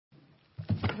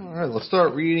All right, let's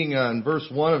start reading in verse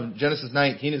 1 of Genesis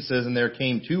 19. It says, "And there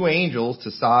came two angels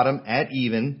to Sodom at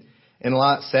even, and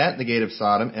Lot sat in the gate of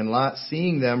Sodom, and Lot,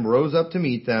 seeing them, rose up to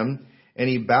meet them, and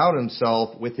he bowed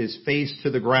himself with his face to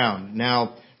the ground."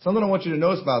 Now, something I want you to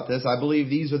notice about this, I believe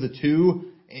these are the two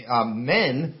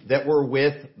men that were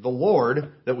with the Lord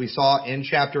that we saw in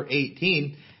chapter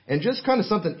 18. And just kind of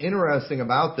something interesting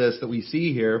about this that we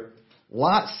see here,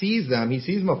 Lot sees them, he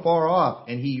sees them afar off,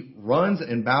 and he runs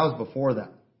and bows before them.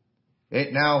 Okay?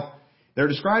 Now, they're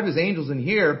described as angels in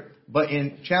here, but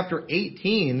in chapter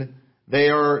 18, they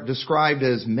are described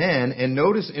as men. And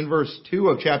notice in verse 2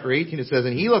 of chapter 18, it says,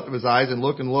 "And he lifted up his eyes and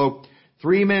looked, and lo,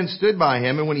 3 men stood by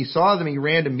him. And when he saw them, he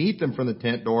ran to meet them from the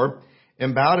tent door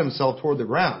and bowed himself toward the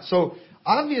ground." So,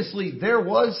 obviously, there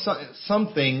was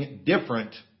something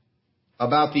different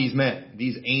about these men,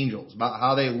 these angels, about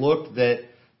how they looked that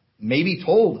maybe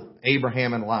told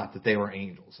Abraham and Lot that they were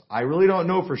angels. I really don't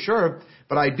know for sure,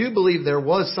 but I do believe there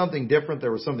was something different.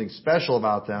 There was something special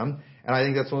about them. And I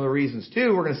think that's one of the reasons,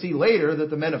 too. We're going to see later that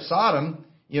the men of Sodom,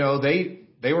 they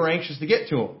were anxious to get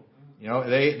to them.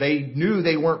 They knew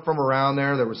they weren't from around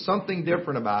there. There was something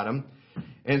different about them.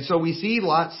 And so we see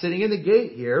Lot sitting in the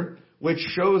gate here, which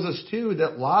shows us, too,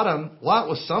 that Lot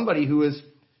was somebody who was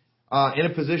in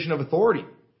a position of authority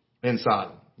in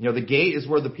Sodom. The gate is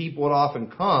where the people would often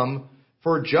come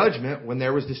for judgment when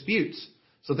there was disputes.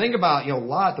 So think about,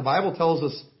 Lot. The Bible tells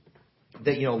us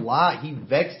that, Lot, he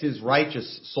vexed his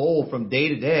righteous soul from day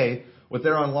to day with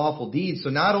their unlawful deeds. So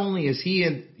not only is he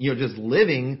just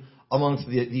living amongst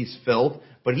these filth,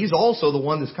 but he's also the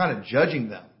one that's kind of judging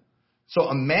them. So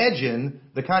imagine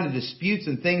the kind of disputes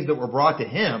and things that were brought to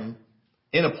him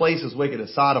in a place as wicked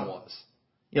as Sodom was.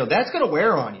 That's going to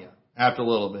wear on you after a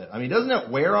little bit. I mean, doesn't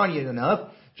that wear on you enough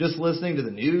just listening to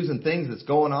the news and things that's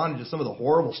going on and just some of the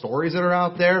horrible stories that are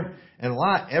out there? And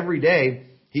Lot, every day,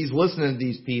 he's listening to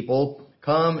these people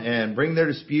come and bring their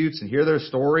disputes and hear their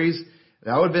stories.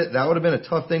 That would have been a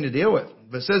tough thing to deal with.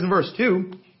 But it says in verse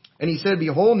 2, "And he said,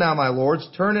 Behold now, my lords,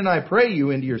 turn and I pray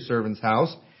you into your servant's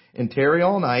house, and tarry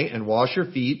all night, and wash your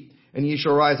feet, and ye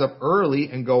shall rise up early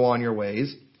and go on your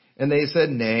ways. And they said,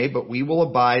 Nay, but we will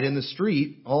abide in the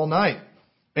street all night.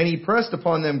 And he pressed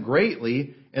upon them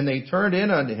greatly, and they turned in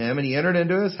unto him, and he entered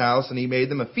into his house, and he made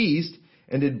them a feast,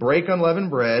 and did break unleavened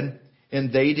bread,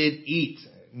 and they did eat."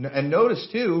 And notice,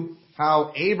 too,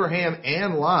 how Abraham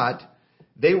and Lot,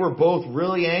 they were both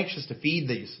really anxious to feed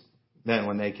these men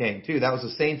when they came, too. That was the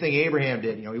same thing Abraham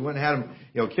did. He went and had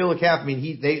them, kill a calf. I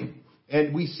mean,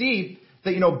 and we see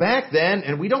that, back then,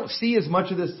 and we don't see as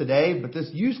much of this today, but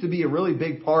this used to be a really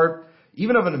big part,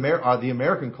 even of the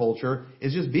American culture,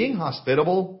 is just being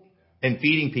hospitable and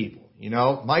feeding people.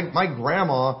 My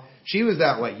grandma, she was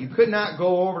that way. You could not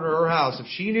go over to her house. If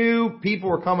she knew people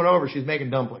were coming over, she was making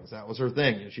dumplings. That was her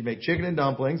thing. She'd make chicken and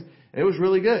dumplings, and it was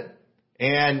really good.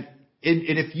 And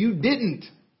if you didn't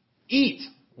eat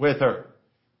with her,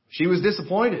 she was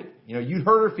disappointed. You'd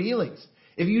hurt her feelings.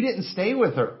 If you didn't stay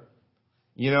with her,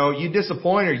 you'd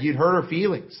disappoint her. You'd hurt her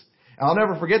feelings. I'll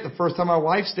never forget the first time my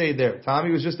wife stayed there.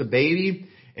 Tommy was just a baby,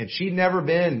 and she'd never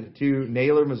been to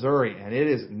Naylor, Missouri, and it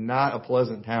is not a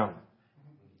pleasant town.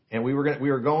 And we were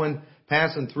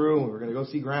passing through, and we were going to go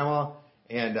see Grandma.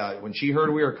 And when she heard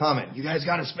we were coming, "You guys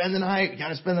got to spend the night. You got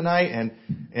to spend the night."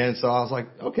 And so I was like,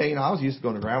 okay, I was used to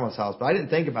going to Grandma's house, but I didn't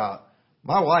think about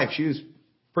my wife. She was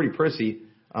pretty prissy.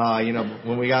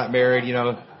 When we got married,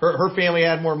 her family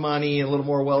had more money and a little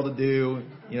more well-to-do.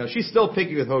 She's still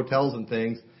picky with hotels and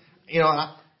things.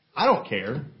 I don't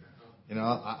care.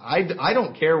 I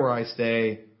don't care where I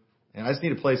stay, and I just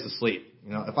need a place to sleep.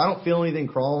 If I don't feel anything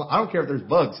crawling, I don't care if there's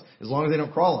bugs, as long as they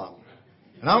don't crawl on me.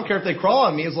 And I don't care if they crawl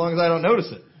on me, as long as I don't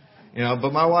notice it.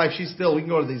 But my wife, we can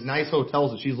go to these nice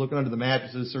hotels, and she's looking under the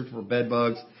mattresses, searching for bed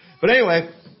bugs. But anyway,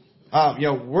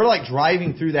 we're like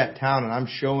driving through that town, and I'm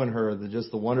showing her just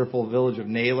the wonderful village of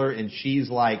Naylor, and she's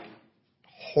like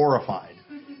horrified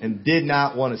and did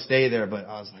not want to stay there. But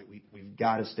I was like, we've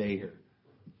got to stay here.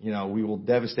 We will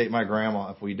devastate my grandma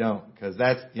if we don't, because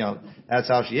that's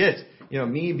how she is.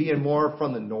 Me being more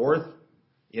from the north,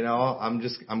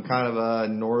 I'm kind of a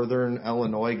northern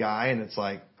Illinois guy, and it's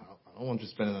like, I don't want you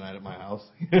spending the night at my house.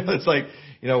 It's like,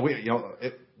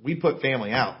 we put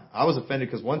family out. I was offended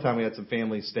because one time we had some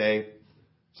family stay,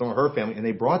 some of her family, and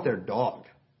they brought their dog.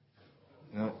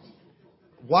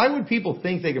 Why would people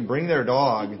think they can bring their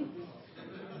dog,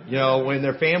 when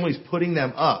their family's putting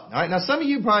them up? All right? Now, some of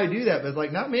you probably do that, but it's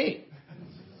like, not me.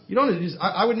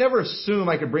 I would never assume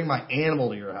I could bring my animal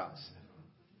to your house.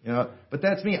 But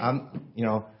that's me.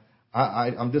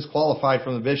 I'm disqualified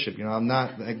from the bishop. I'm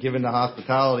not given to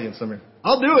hospitality in some area.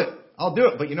 I'll do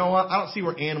it. But you know what? I don't see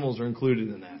where animals are included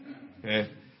in that. Okay.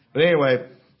 But anyway,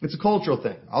 it's a cultural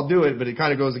thing. I'll do it, but it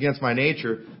kind of goes against my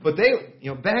nature. But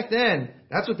back then,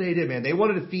 that's what they did, man. They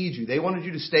wanted to feed you. They wanted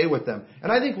you to stay with them.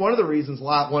 And I think one of the reasons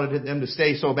Lot wanted them to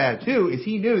stay so bad too is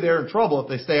he knew they're in trouble if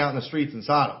they stay out in the streets in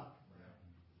Sodom.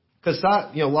 Because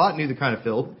Lot knew the kind of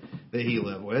filth that he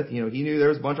lived with. He knew there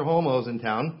was a bunch of homos in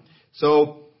town.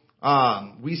 So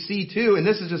we see too, and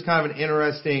this is just kind of an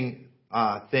interesting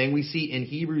thing. We see in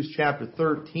Hebrews chapter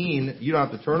 13. You don't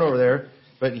have to turn over there,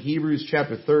 but in Hebrews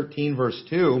chapter 13, verse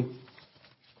 2,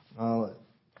 it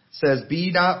says,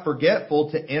 "Be not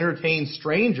forgetful to entertain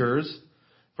strangers,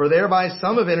 for thereby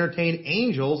some have entertained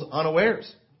angels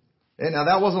unawares." And now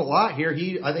that wasn't Lot here.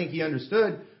 I think he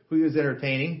understood who he was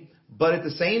entertaining. But at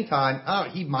the same time,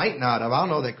 he might not have. I don't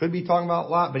know. That could be talking about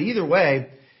Lot. But either way,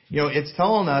 it's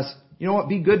telling us,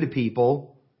 be good to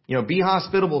people. Be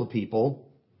hospitable to people.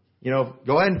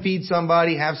 Go ahead and feed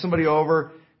somebody, have somebody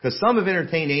over, because some have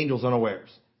entertained angels unawares.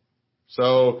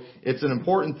 So it's an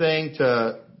important thing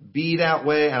to be that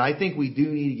way, and I think we do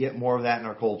need to get more of that in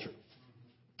our culture.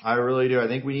 I really do. I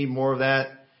think we need more of that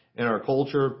in our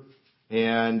culture.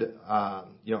 And,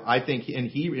 I think in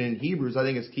Hebrews, I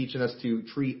think it's teaching us to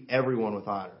treat everyone with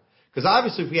honor. Because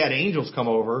obviously if we had angels come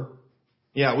over,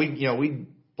 we'd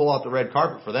pull out the red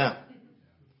carpet for them.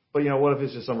 But, what if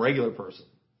it's just some regular person?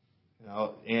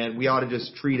 And we ought to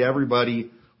just treat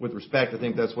everybody with respect. I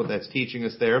think that's what that's teaching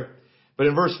us there. But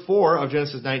in verse 4 of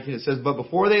Genesis 19, it says, "But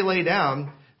before they lay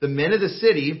down, the men of the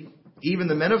city, even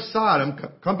the men of Sodom,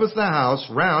 compassed the house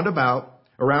round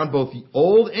around both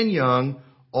old and young,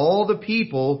 all the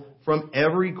people from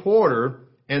every quarter,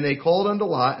 and they called unto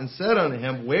Lot and said unto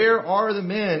him, Where are the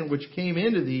men which came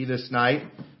into thee this night?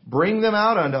 Bring them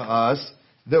out unto us,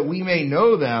 that we may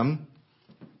know them.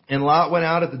 And Lot went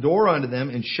out at the door unto them,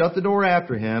 and shut the door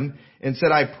after him, and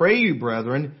said, I pray you,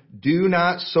 brethren, do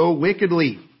not so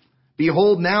wickedly.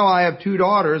 Behold, now I have 2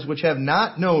 daughters, which have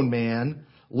not known man.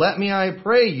 Let me, I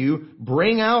pray you,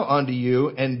 bring out unto you,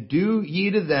 and do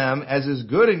ye to them as is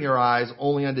good in your eyes,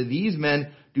 only unto these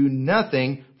men do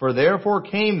nothing, for therefore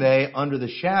came they under the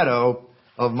shadow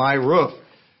of my roof."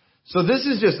 So this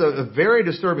is just a very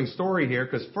disturbing story here,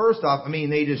 because first off,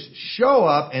 they just show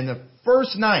up, and the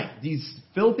first night, these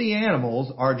filthy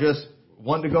animals are just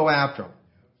wanting to go after them,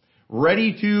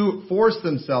 ready to force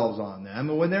themselves on them.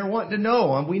 And when they're wanting to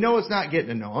know them, we know it's not getting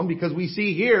to know them, because we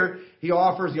see here, he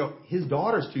offers, his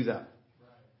daughters to them.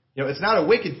 It's not a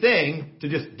wicked thing to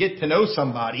just get to know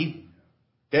somebody.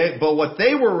 Okay, but what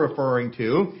they were referring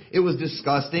to, it was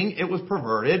disgusting, it was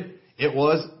perverted, it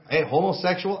was a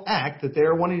homosexual act that they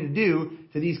were wanting to do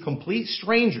to these complete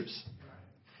strangers.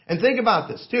 And think about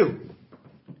this too.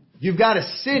 You've got a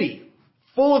city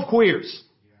full of queers.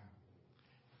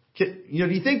 Do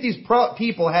you think these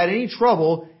people had any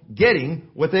trouble getting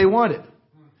what they wanted?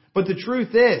 But the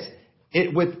truth is,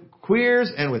 with queers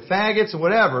and with faggots and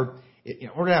whatever, we're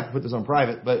going to have to put this on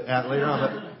private, but later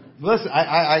on. But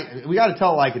listen, we got to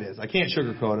tell it like it is. I can't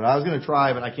sugarcoat it. I was going to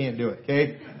try, but I can't do it.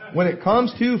 Okay. When it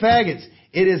comes to faggots,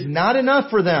 it is not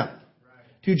enough for them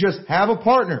to just have a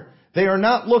partner. They are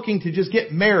not looking to just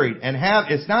get married and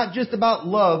it's not just about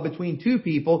love between 2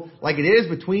 people like it is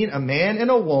between a man and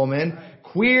a woman.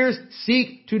 Queers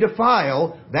seek to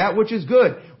defile that which is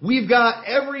good. We've got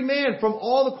every man from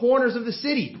all the corners of the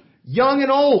city, young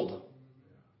and old.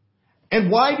 And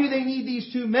why do they need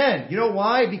these 2 men? You know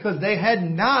why? Because they had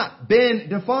not been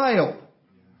defiled.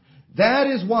 That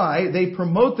is why they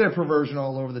promote their perversion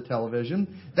all over the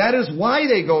television. That is why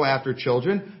they go after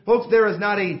children. Folks, there is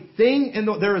not a thing,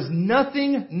 there is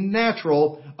nothing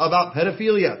natural about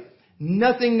pedophilia.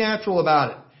 Nothing natural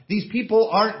about it. These people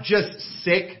aren't just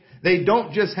sick. They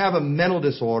don't just have a mental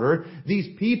disorder.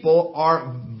 These people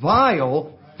are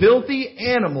vile, filthy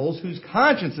animals whose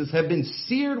consciences have been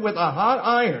seared with a hot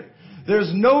iron.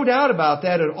 There's no doubt about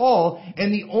that at all.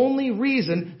 And the only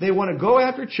reason they want to go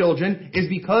after children is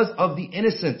because of the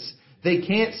innocence. They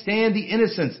can't stand the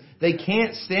innocence. They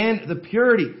can't stand the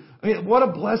purity. What a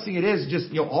blessing it is.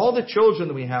 Just, all the children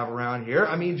that we have around here.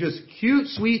 Just cute,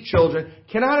 sweet children.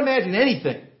 Cannot imagine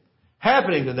anything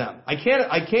happening to them. I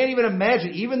can't even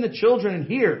imagine, even the children in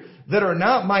here that are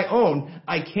not my own,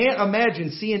 I can't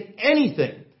imagine seeing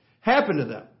anything happen to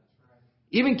them.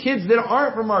 Even kids that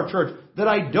aren't from our church, that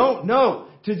I don't know,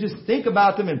 to just think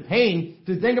about them in pain,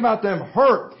 to think about them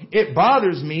hurt, it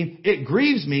bothers me, it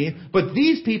grieves me. But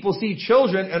these people see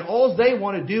children and all they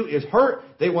want to do is hurt,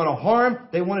 they want to harm,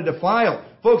 they want to defile.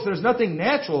 Folks, there's nothing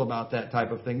natural about that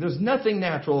type of thing. There's nothing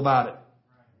natural about it.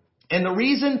 And the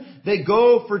reason they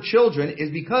go for children is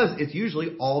because it's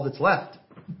usually all that's left.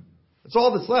 It's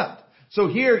all that's left. So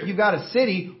here you've got a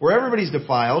city where everybody's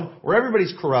defiled, where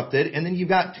everybody's corrupted, and then you've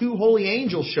got 2 holy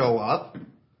angels show up,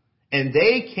 And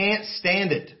they can't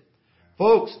stand it.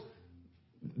 Folks,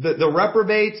 the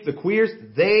reprobates, the queers,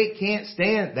 they can't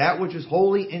stand that which is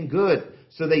holy and good.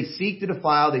 So they seek to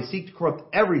defile, they seek to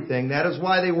corrupt everything. That is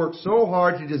why they work so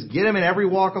hard to just get them in every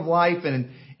walk of life and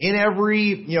in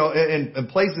every, in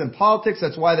places in politics.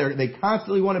 That's why they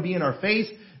constantly want to be in our face.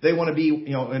 They want to be,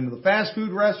 in the fast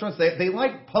food restaurants. They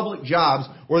like public jobs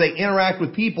where they interact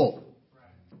with people.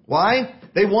 Why?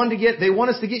 They want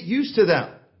us to get used to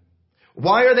them.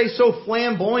 Why are they so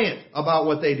flamboyant about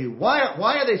what they do? Why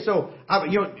are they so,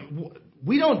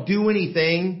 we don't do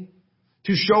anything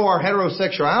to show our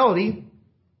heterosexuality,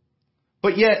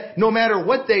 but yet, no matter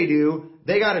what they do,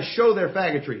 they gotta show their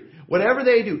faggotry. Whatever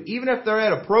they do, even if they're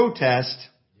at a protest,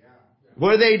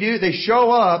 what do? They show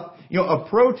up, a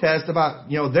protest about,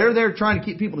 they're there trying to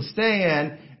keep people to stay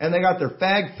in, and they got their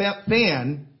fag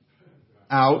fan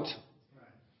out,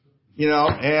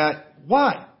 and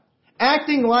why?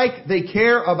 Acting like they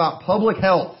care about public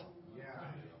health.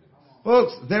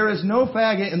 Folks, there is no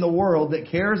faggot in the world that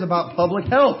cares about public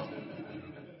health.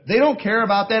 They don't care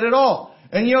about that at all.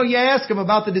 And you ask them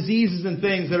about the diseases and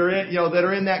things that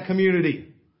are in that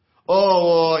community.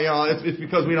 Oh, well, it's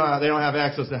because they don't have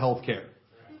access to health care.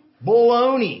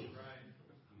 Baloney.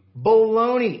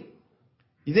 Baloney.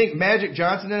 You think Magic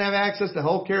Johnson didn't have access to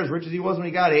health care as rich as he was when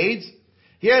he got AIDS?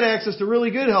 He had access to really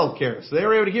good health care, so they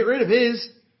were able to get rid of his.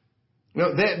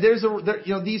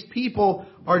 These people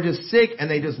are just sick and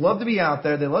they just love to be out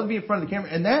there. They love to be in front of the camera.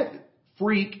 And that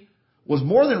freak was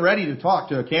more than ready to talk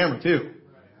to a camera too.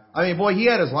 I mean, boy, he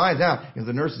had his lines out.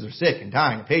 The nurses are sick and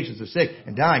dying. The patients are sick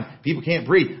and dying. People can't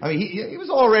breathe. I mean, he was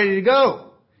all ready to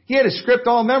go. He had his script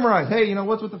all memorized. Hey,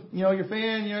 what's with the, your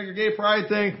fan, your gay pride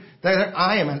thing?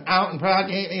 I am an out and proud,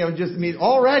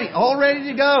 all ready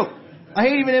to go. I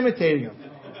hate even imitating him.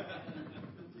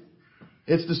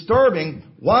 It's disturbing.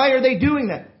 Why are they doing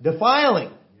that?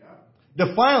 Defiling.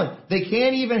 They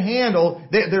can't even handle,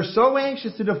 they're so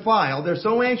anxious to defile, they're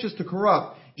so anxious to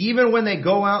corrupt. Even when they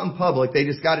go out in public, they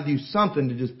just got to do something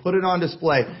to just put it on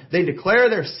display. They declare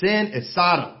their sin as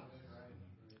Sodom.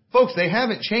 Folks, they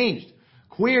haven't changed.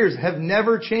 Queers have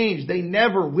never changed. They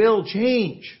never will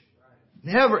change.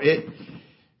 Never.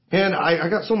 And I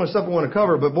got so much stuff I want to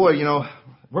cover, but boy,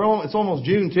 it's almost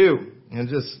June too. And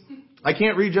I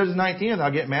can't read Judges 19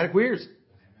 without getting mad at queers.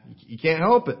 You can't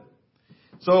help it.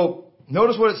 So,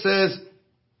 notice what it says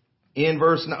in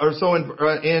verse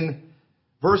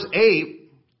 8.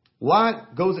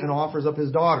 Lot goes and offers up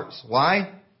his daughters.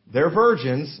 Why? They're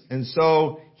virgins, and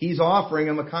so he's offering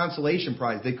them a consolation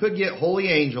prize. They could get holy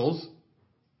angels,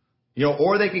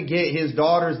 or they could get his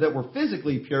daughters that were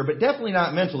physically pure, but definitely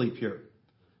not mentally pure.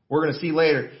 We're going to see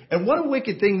later. And what a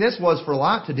wicked thing this was for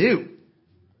Lot to do.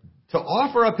 To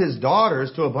offer up his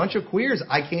daughters to a bunch of queers.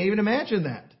 I can't even imagine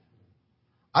that.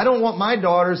 I don't want my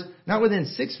daughters not within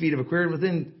 6 feet of a queer,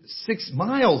 within 6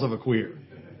 miles of a queer.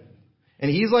 And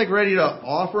he's ready to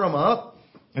offer them up.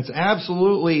 It's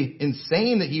absolutely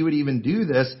insane that he would even do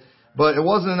this, but it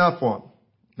wasn't enough for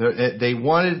him. They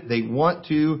want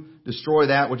to destroy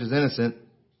that which is innocent.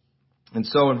 And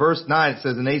so in verse 9 it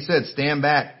says, and they said, stand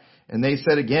back. And they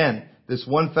said again, this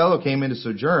one fellow came into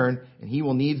sojourn, and he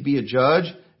will needs be a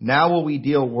judge. Now will we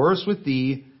deal worse with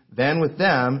thee than with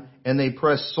them. And they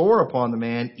pressed sore upon the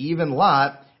man, even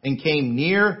Lot, and came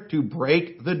near to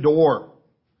break the door.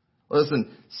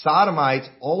 Listen, Sodomites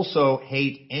also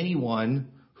hate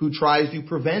anyone who tries to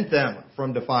prevent them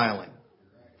from defiling.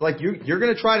 You're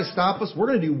going to try to stop us. We're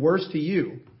going to do worse to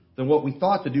you than what we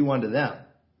thought to do unto them.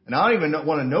 And I don't even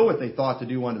want to know what they thought to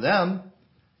do unto them.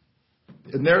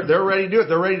 And they're ready to do it.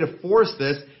 They're ready to force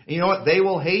this. And you know what? They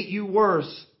will hate you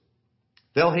worse.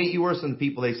 They'll hate you worse than the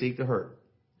people they seek to hurt.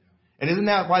 And isn't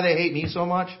that why they hate me so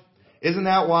much? Isn't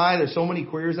that why there's so many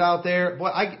queers out there? Boy,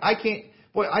 I can't.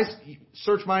 Boy, I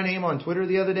searched my name on Twitter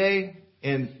the other day,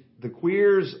 and the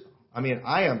queers,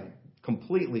 I am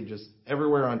completely just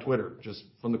everywhere on Twitter, just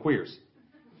from the queers.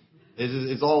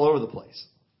 It's all over the place.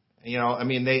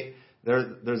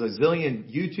 There's a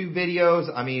zillion YouTube videos.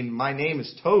 My name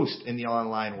is toast in the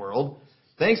online world,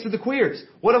 thanks to the queers.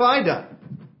 What have I done?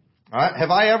 All right. Have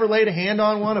I ever laid a hand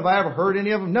on one? Have I ever hurt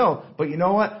any of them? No. But you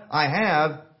know what? I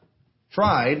have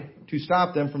tried to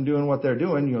stop them from doing what they're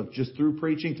doing, just through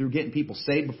preaching, through getting people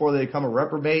saved before they become a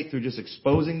reprobate, through just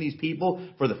exposing these people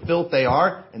for the filth they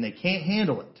are, and they can't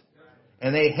handle it.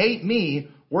 And they hate me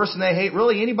worse than they hate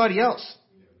really anybody else.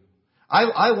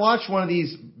 I watched one of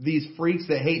these freaks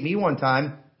that hate me one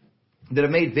time that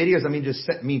have made videos,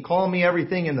 calling me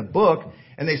everything in the book,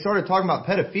 and they started talking about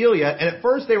pedophilia, and at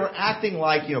first they were acting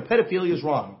like, pedophilia is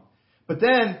wrong. But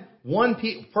then, one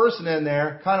person in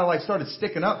there kind of like started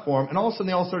sticking up for him, and all of a sudden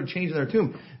they all started changing their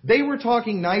tune. They were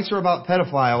talking nicer about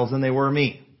pedophiles than they were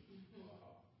me.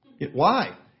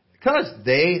 Why? Because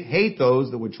they hate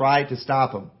those that would try to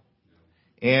stop them.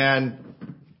 And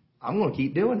I'm going to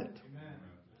keep doing it.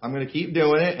 I'm going to keep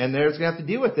doing it, and they're just going to have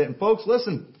to deal with it. And folks,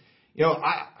 listen,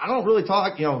 I don't really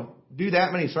talk, do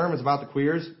that many sermons about the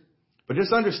queers, but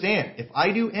just understand, if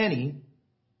I do any,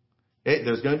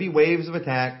 there's going to be waves of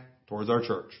attack towards our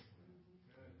church.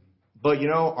 But,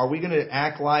 are we going to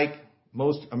act like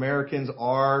most Americans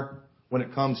are when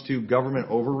it comes to government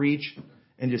overreach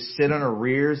and just sit on our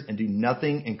rears and do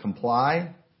nothing and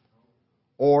comply?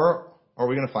 Or are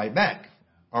we going to fight back?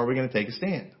 Are we going to take a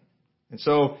stand? And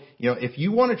so, if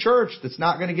you want a church that's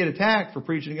not going to get attacked for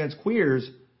preaching against queers,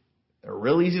 they're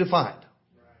real easy to find.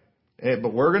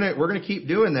 But we're gonna keep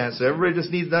doing that. So everybody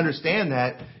just needs to understand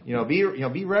that.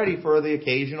 Be ready for the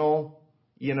occasional,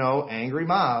 angry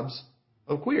mobs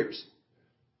of queers,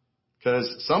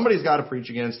 because somebody's got to preach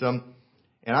against them,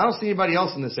 and I don't see anybody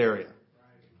else in this area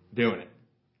doing it.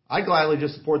 I'd gladly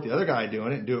just support the other guy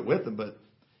doing it and do it with them, but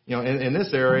in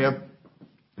this area,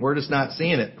 we're just not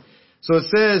seeing it. So it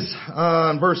says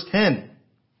in verse 10,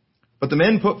 but the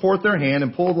men put forth their hand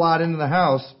and pulled Lot into the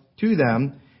house to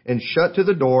them and shut to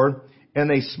the door. And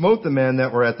they smote the men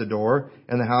that were at the door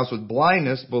and the house with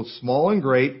blindness, both small and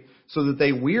great, so that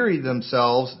they wearied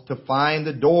themselves to find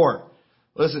the door.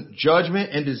 Listen, judgment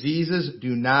and diseases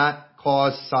do not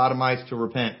cause sodomites to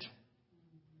repent.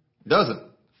 It doesn't.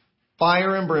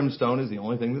 Fire and brimstone is the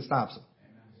only thing that stops them.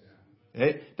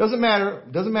 Okay? Doesn't matter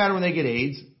when they get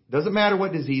AIDS. Doesn't matter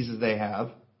what diseases they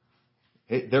have.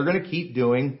 Okay? They're going to keep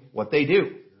doing what they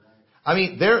do. I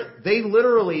mean, there's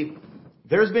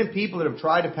been people that have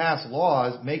tried to pass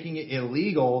laws making it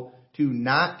illegal to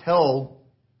not tell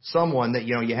someone that,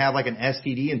 you have like an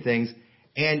STD and things,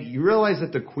 and you realize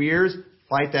that the queers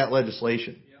fight that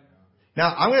legislation.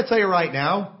 Now, I'm going to tell you right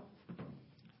now,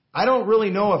 I don't really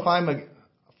know if I'm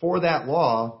for that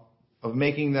law of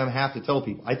making them have to tell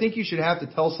people. I think you should have to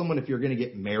tell someone if you're going to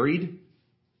get married.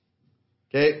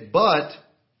 Okay? But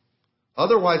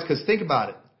otherwise, because think about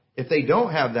it. If they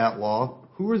don't have that law,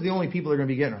 who are the only people that are going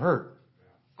to be getting hurt?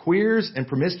 Queers and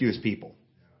promiscuous people.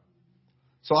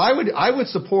 So I would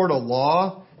support a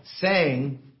law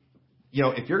saying,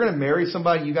 if you're going to marry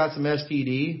somebody, you got some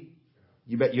STD,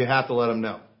 you have to let them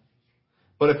know.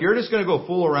 But if you're just going to go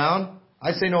fool around,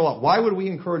 I say no law. Why would we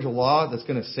encourage a law that's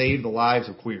going to save the lives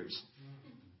of queers?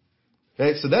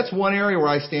 Okay, so that's one area where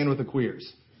I stand with the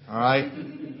queers. All right,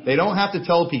 they don't have to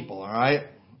tell people. All right,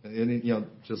 and,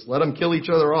 just let them kill each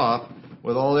other off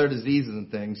with all their diseases and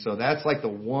things. So that's like the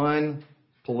one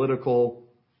political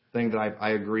thing that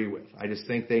I agree with. I just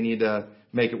think they need to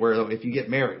make it where if you get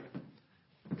married,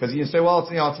 because you say, well,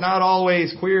 it's not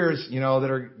always queers, that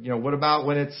are, what about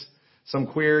when it's some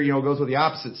queer, goes with the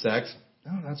opposite sex?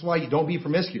 No, that's why you don't be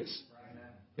promiscuous.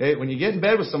 Okay? When you get in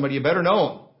bed with somebody, you better know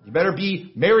them. You better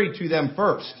be married to them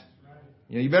first.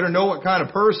 You better know what kind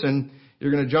of person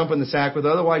you're going to jump in the sack with.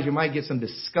 Otherwise, you might get some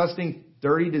disgusting,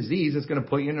 dirty disease that's going to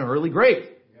put you in an early grave.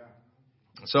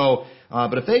 So,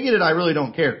 but if they get it, I really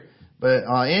don't care. But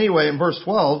anyway, in verse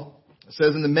 12, it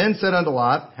says, and the men said unto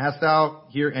Lot, hast thou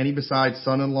here any besides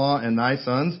son-in-law and thy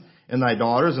sons and thy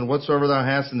daughters, and whatsoever thou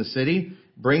hast in the city,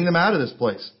 bring them out of this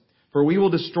place. For we will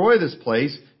destroy this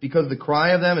place, because the cry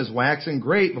of them is waxing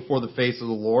great before the face of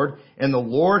the Lord, and the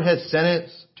Lord has sent it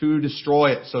to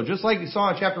destroy it. So just like you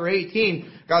saw in chapter 18,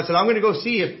 God said, I'm going to go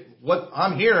see if what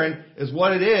I'm hearing is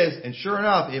what it is. And sure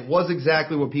enough, it was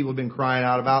exactly what people have been crying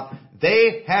out about.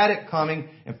 They had it coming.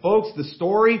 And folks, the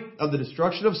story of the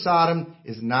destruction of Sodom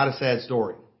is not a sad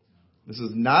story. This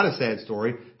is not a sad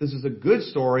story. This is a good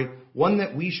story, one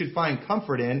that we should find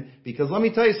comfort in, because let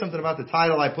me tell you something about the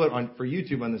title I put on for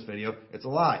YouTube on this video. It's a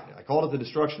lie. I called it The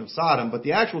Destruction of Sodom, but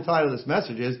the actual title of this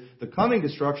message is The Coming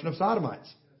Destruction of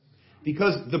Sodomites.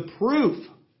 Because the proof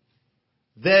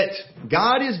that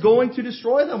God is going to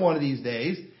destroy them one of these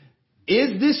days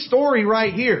is this story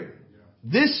right here.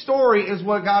 This story is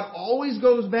what God always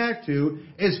goes back to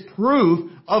as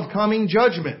proof of coming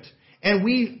judgment. And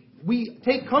we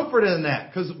take comfort in that,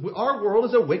 because our world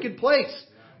is a wicked place.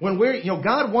 When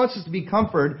God wants us to be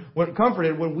comforted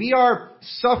when we are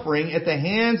suffering at the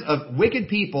hands of wicked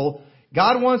people.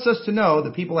 God wants us to know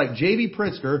that people like J.B.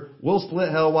 Pritzker will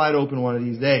split hell wide open one of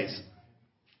these days.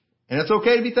 And it's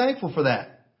okay to be thankful for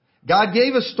that. God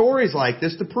gave us stories like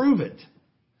this to prove it.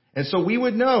 And so we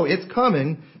would know it's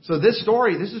coming. So this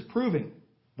story, this is proving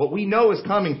what we know is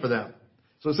coming for them.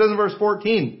 So it says in verse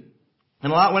 14,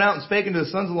 and Lot went out and spake unto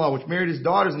his sons-in-law, which married his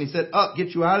daughters, and he said, Up,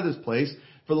 get you out of this place.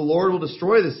 for the Lord will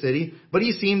destroy the city. But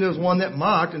he seemed as one that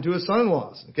mocked unto his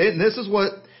son-in-laws. Okay, and this is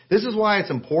why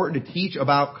it's important to teach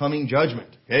about coming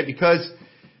judgment. Okay, because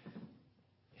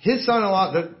his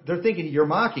son-in-law, they're thinking you're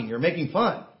mocking, you're making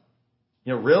fun.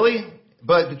 Really?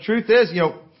 But the truth is,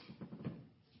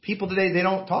 people today, they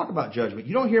don't talk about judgment.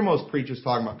 You don't hear most preachers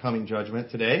talking about coming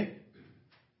judgment today.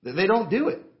 They don't do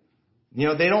it.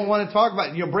 They don't want to talk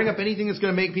about, bring up anything that's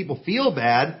going to make people feel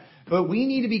bad. But we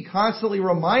need to be constantly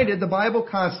reminded, the Bible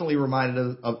constantly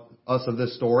reminded us of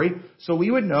this story, so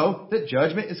we would know that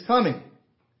judgment is coming.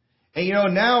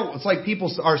 And now it's like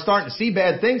people are starting to see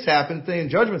bad things happen, thinking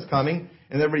judgment's coming,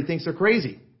 and everybody thinks they're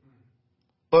crazy.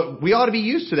 But we ought to be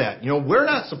used to that. We're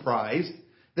not surprised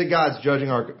that God's judging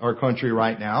our country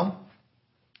right now,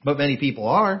 but many people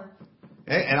are.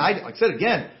 And like I said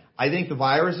again, I think the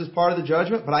virus is part of the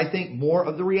judgment, but I think more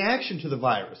of the reaction to the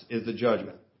virus is the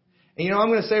judgment. And I'm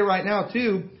going to say right now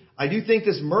too, I do think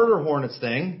this murder hornets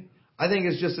thing, I think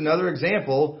is just another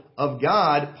example of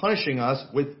God punishing us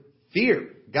with fear.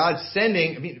 God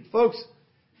sending, folks,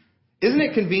 isn't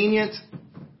it convenient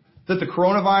that the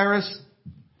coronavirus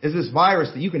is this virus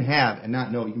that you can have and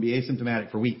not know? You can be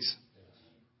asymptomatic for weeks.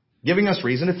 Giving us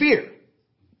reason to fear.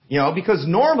 Because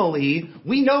normally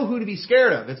we know who to be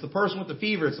scared of. It's the person with the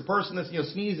fever. It's the person that's,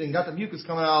 sneezing, got the mucus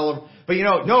coming out all over. But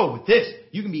no, with this,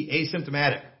 you can be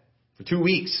asymptomatic for 2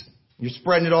 weeks. You're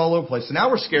spreading it all over the place. So now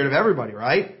we're scared of everybody,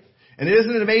 right? And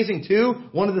isn't it amazing too?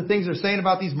 One of the things they're saying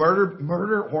about these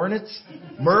murder hornets?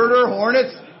 Murder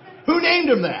hornets? Who named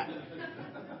them that?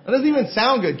 That doesn't even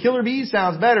sound good. Killer bees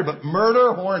sounds better, but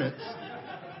murder hornets.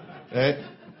 Okay?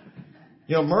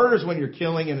 Murder's when you're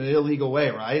killing in an illegal way,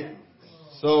 right?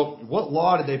 So what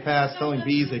law did they pass telling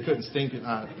bees they couldn't sting it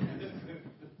on?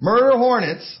 Murder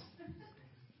hornets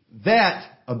that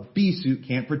a bee suit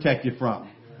can't protect you from.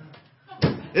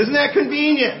 Isn't that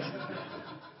convenient?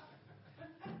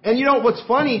 And what's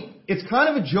funny, it's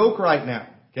kind of a joke right now.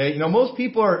 Okay, most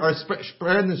people are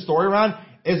spreading the story around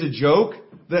as a joke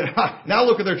that now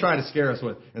look what they're trying to scare us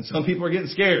with. And some people are getting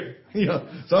scared.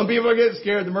 Some people are getting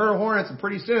scared of the murder hornets, and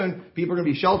pretty soon people are going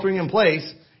to be sheltering in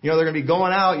place. They're going to be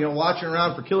going out, watching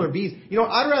around for killer bees.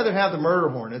 I'd rather have the murder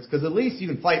hornets because at least you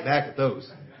can fight back at those.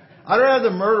 I'd rather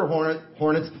have the murder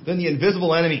hornets than the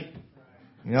invisible enemy.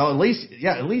 At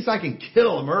least I can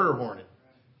kill a murder hornet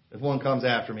if one comes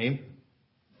after me.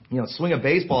 Swing a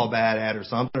baseball bat at or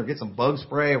something, or get some bug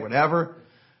spray or whatever.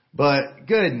 But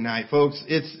good night, folks.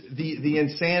 It's the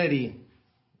insanity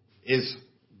is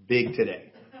big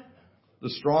today. The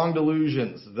strong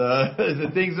delusions, the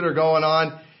things that are going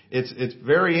on. It's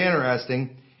very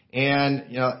interesting, and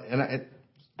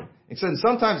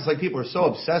sometimes it's like people are so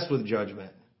obsessed with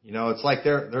judgment. It's like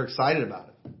they're excited about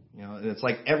it. And it's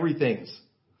like everything's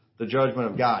the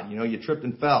judgment of God. You tripped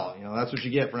and fell. That's what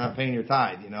you get for not paying your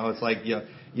tithe. It's like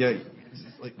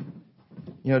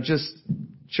just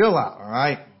chill out. All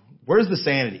right. Where's the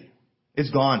sanity?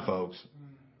 It's gone, folks.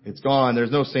 It's gone.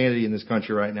 There's no sanity in this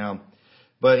country right now.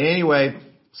 But anyway, it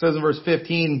says in verse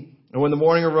 15, and when the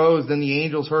morning arose, then the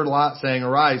angels heard Lot saying,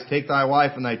 Arise, take thy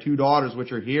wife and thy 2 daughters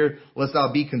which are here, lest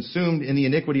thou be consumed in the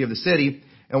iniquity of the city.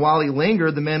 And while he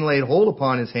lingered, the men laid hold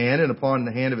upon his hand and upon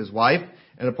the hand of his wife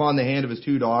and upon the hand of his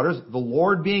 2 daughters, the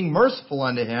Lord being merciful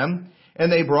unto him. And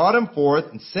they brought him forth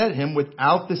and set him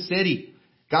without the city.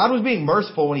 God was being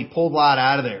merciful when he pulled Lot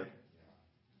out of there.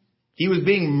 He was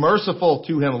being merciful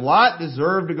to him. Lot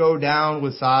deserved to go down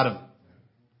with Sodom.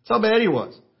 That's how bad he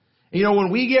was.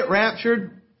 When we get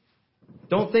raptured,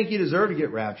 don't think you deserve to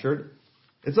get raptured.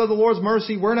 It's of the Lord's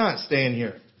mercy we're not staying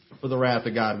here for the wrath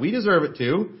of God. We deserve it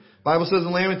too. The Bible says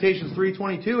in Lamentations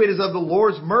 3:22, it is of the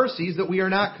Lord's mercies that we are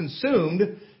not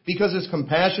consumed, because his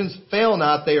compassions fail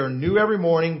not. They are new every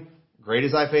morning. Great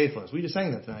is thy faithfulness. We just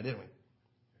sang that tonight, didn't we?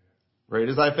 Great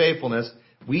is thy faithfulness.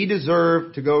 We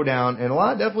deserve to go down, and a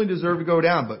lot definitely deserve to go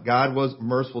down, but God was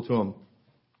merciful to them.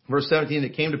 Verse 17,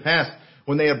 it came to pass,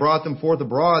 when they had brought them forth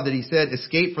abroad, that he said,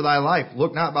 Escape for thy life.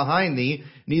 Look not behind thee,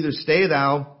 neither stay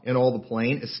thou in all the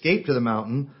plain. Escape to the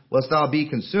mountain, lest thou be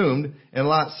consumed. And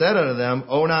Lot said unto them,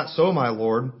 O not so, my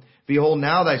Lord. Behold,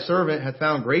 now thy servant hath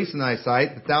found grace in thy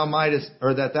sight,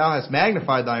 that thou hast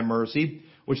magnified thy mercy,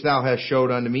 which thou hast showed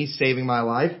unto me, saving my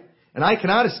life. And I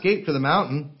cannot escape to the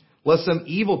mountain, lest some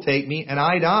evil take me, and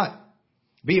I die.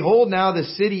 Behold, now the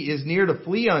city is near to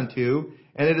flee unto,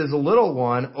 and it is a little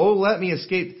one. O let me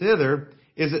escape thither.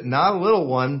 Is it not a little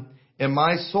one? And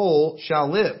my soul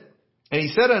shall live. And he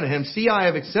said unto him, See, I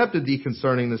have accepted thee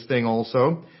concerning this thing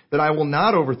also, that I will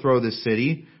not overthrow this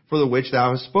city, for the which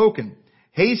thou hast spoken.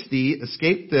 Haste thee,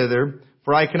 escape thither,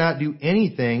 for I cannot do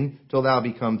anything till thou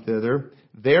be come thither.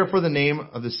 Therefore the name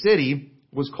of the city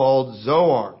was called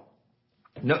Zoar.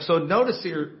 No, so notice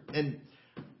here, and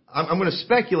I'm going to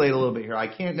speculate a little bit here. I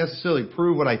can't necessarily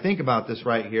prove what I think about this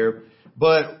right here,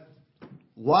 but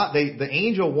Lot, the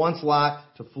angel wants Lot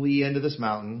to flee into this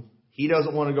mountain. He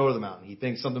doesn't want to go to the mountain. He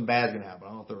thinks something bad's going to happen. I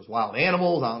don't know if there was wild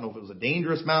animals. I don't know if it was a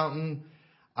dangerous mountain.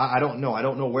 I don't know. I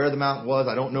don't know where the mountain was.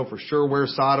 I don't know for sure where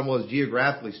Sodom was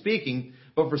geographically speaking.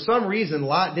 But for some reason,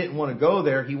 Lot didn't want to go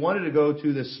there. He wanted to go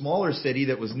to this smaller city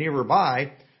that was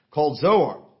nearby called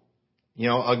Zoar,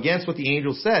 against what the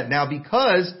angel said. Now,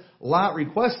 because Lot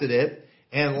requested it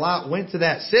and Lot went to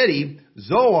that city,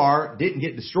 Zoar didn't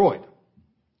get destroyed.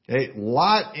 Okay?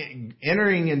 Lot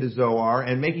entering into Zoar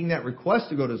and making that request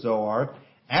to go to Zoar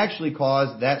actually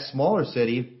caused that smaller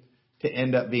city to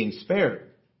end up being spared.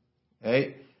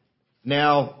 Okay?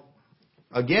 Now,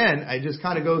 again, it just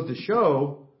kind of goes to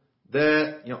show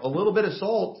that, a little bit of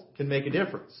salt can make a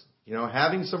difference.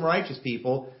 Having some righteous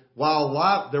people, while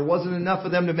Lot, there wasn't enough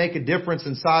of them to make a difference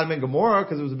in Sodom and Gomorrah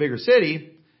because it was a bigger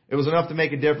city, it was enough to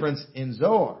make a difference in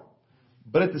Zoar.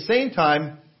 But at the same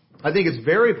time, I think it's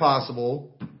very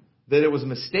possible that it was a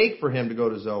mistake for him to go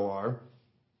to Zoar,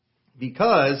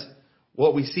 because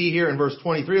what we see here in verse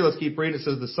 23, let's keep reading, it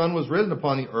says, the sun was risen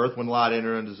upon the earth when Lot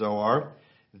entered into Zoar.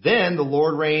 Then the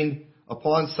Lord rained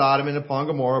upon Sodom and upon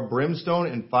Gomorrah brimstone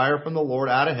and fire from the Lord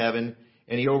out of heaven,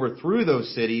 and he overthrew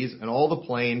those cities and all the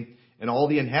plain and all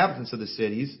the inhabitants of the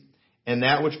cities and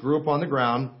that which grew upon the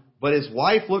ground. But his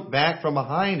wife looked back from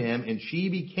behind him, and she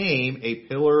became a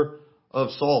pillar of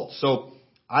salt. So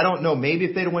I don't know. Maybe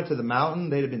if they'd have went to the mountain,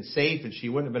 they'd have been safe, and she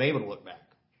wouldn't have been able to look back.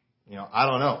 I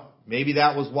don't know. Maybe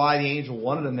that was why the angel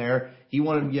wanted him there. He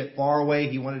wanted to get far away.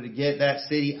 He wanted to get that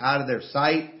city out of their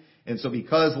sight. And so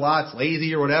because Lot's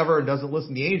lazy or whatever and doesn't listen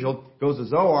to the angel, goes to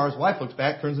Zoar, his wife looks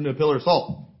back, turns into a pillar of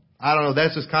salt. I don't know.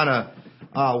 That's just kind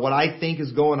of what I think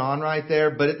is going on right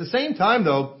there. But at the same time,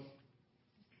 though,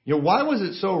 why was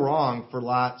it so wrong for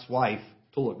Lot's wife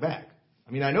to look back?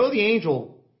 I mean, I know the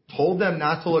angel told them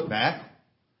not to look back.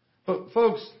 But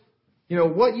folks,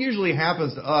 what usually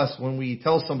happens to us when we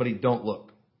tell somebody don't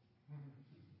look?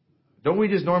 Don't we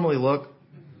just normally look?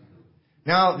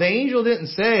 Now, the angel didn't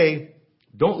say,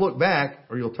 don't look back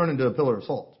or you'll turn into a pillar of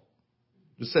salt.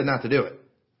 Just said not to do it.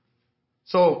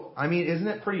 So, I mean, isn't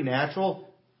it pretty natural?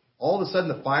 All of a sudden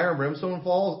the fire and brimstone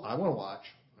falls. I want to watch.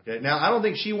 Okay. Now, I don't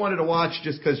think she wanted to watch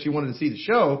just because she wanted to see the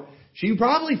show. She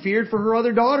probably feared for her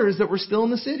other daughters that were still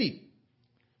in the city.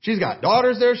 She's got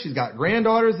daughters there. She's got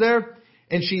granddaughters there.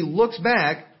 And she looks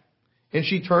back and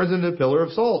she turns into a pillar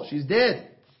of salt. She's dead.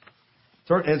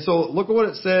 And so look at what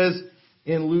it says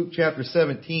in Luke chapter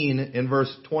 17 in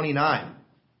verse 29.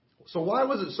 So why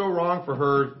was it so wrong for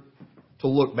her to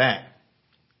look back?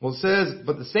 Well, it says,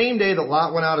 but the same day that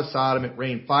Lot went out of Sodom, it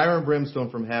rained fire and brimstone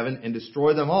from heaven and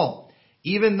destroyed them all.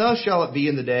 Even thus shall it be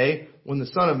in the day when the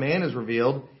Son of Man is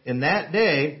revealed. In that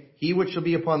day, he which shall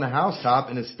be upon the housetop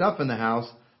and his stuff in the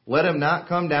house, let him not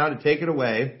come down to take it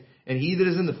away. And he that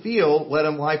is in the field, let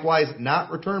him likewise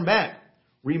not return back.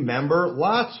 Remember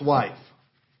Lot's wife.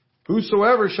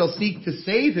 Whosoever shall seek to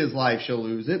save his life shall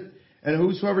lose it, and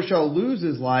whosoever shall lose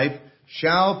his life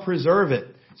shall preserve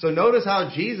it. So notice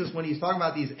how Jesus, when he's talking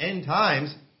about these end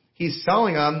times, he's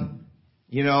telling them,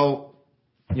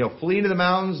 flee into the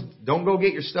mountains, don't go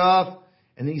get your stuff.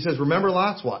 And then he says, remember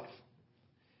Lot's wife.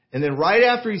 And then right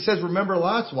after he says, remember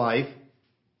Lot's wife,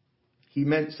 he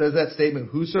says that statement,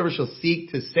 whosoever shall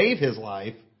seek to save his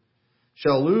life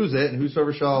shall lose it, and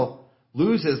whosoever shall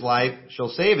lose his life shall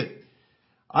save it.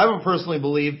 I would personally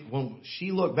believe when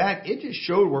she looked back, it just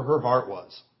showed where her heart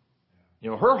was.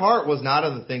 Her heart was not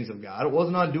on the things of God. It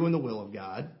wasn't on doing the will of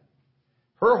God.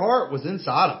 Her heart was in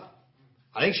Sodom.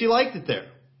 I think she liked it there.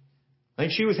 I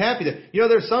think she was happy there.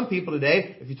 There's some people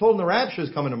today, if you told them the rapture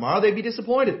is coming tomorrow, they'd be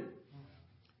disappointed.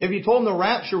 If you told them the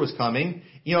rapture was coming,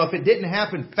 if it didn't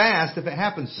happen fast, if it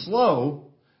happened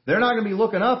slow, they're not going to be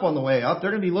looking up on the way up.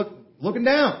 They're going to be looking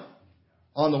down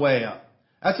on the way up.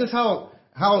 That's just how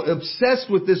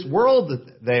obsessed with this world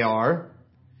that they are.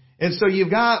 And so you've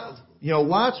got,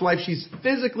 Lot's wife, she's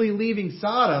physically leaving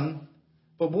Sodom,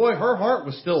 but boy, her heart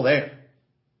was still there.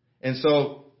 And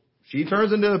so she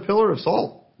turns into a pillar of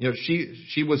salt.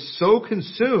 She was so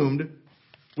consumed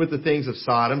with the things of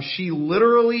Sodom, she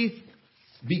literally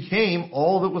became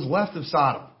all that was left of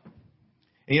Sodom.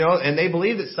 And they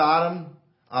believe that Sodom,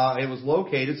 it was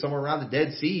located somewhere around the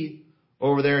Dead Sea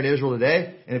over there in Israel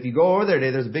today. And if you go over there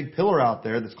today, there's a big pillar out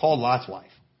there that's called Lot's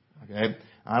wife. Okay?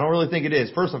 I don't really think it is.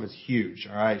 First off, it's huge.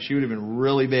 All right? She would have been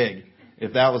really big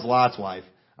if that was Lot's wife.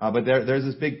 But there's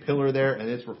this big pillar there, and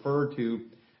it's referred to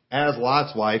as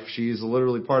Lot's wife. She's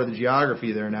literally part of the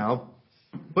geography there now.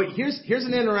 But here's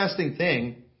an interesting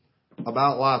thing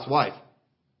about Lot's wife.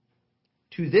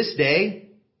 to this day,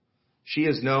 she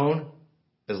is known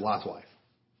as Lot's wife.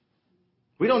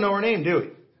 We don't know her name, do we?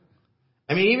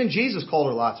 I mean, even Jesus called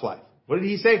her Lot's wife. What did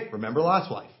he say? Remember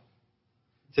Lot's wife.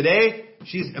 Today,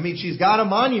 she's got a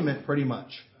monument pretty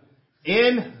much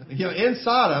in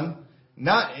Sodom.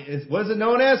 What is it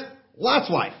known as? Lot's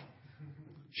wife.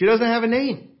 She doesn't have a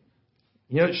name.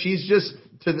 She's just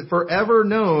forever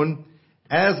known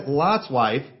as Lot's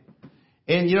wife.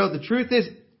 And the truth is,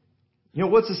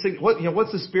 what's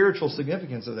the spiritual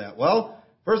significance of that? Well,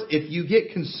 first, if you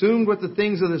get consumed with the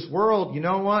things of this world, you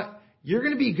know what? You're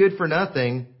going to be good for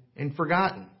nothing and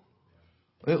forgotten.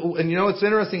 And it's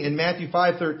interesting, in Matthew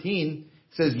 5:13,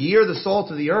 it says, "Ye are the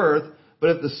salt of the earth,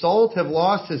 but if the salt have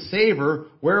lost his savor,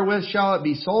 wherewith shall it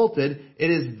be salted? It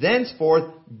is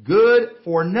thenceforth good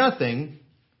for nothing,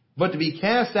 but to be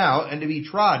cast out and to be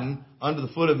trodden under the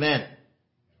foot of men."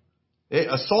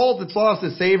 A salt that's lost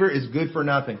its savor is good for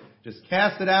nothing. Just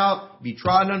cast it out, be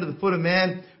trodden under the foot of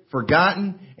men,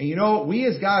 forgotten. And we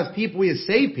as God's people, we as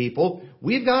saved people,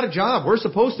 we've got a job. We're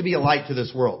supposed to be a light to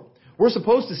this world. We're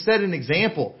supposed to set an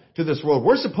example to this world.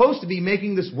 We're supposed to be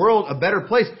making this world a better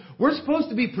place. We're supposed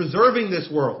to be preserving this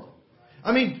world.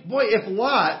 I mean, boy, if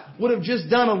Lot would have just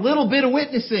done a little bit of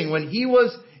witnessing when he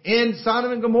was in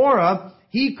Sodom and Gomorrah,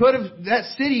 that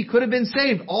city could have been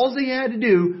saved. All he had to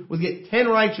do was get 10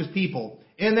 righteous people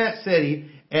in that city,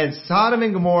 and Sodom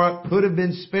and Gomorrah could have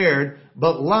been spared,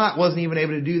 but Lot wasn't even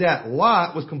able to do that.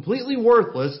 Lot was completely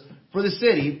worthless for the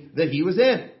city that he was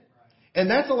in. And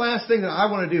that's the last thing that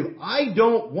I want to do. I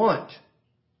don't want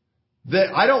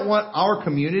our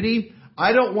community,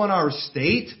 I don't want our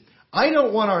state, I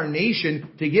don't want our nation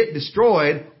to get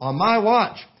destroyed on my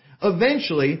watch.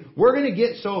 Eventually, we're going to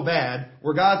get so bad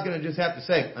where God's going to just have to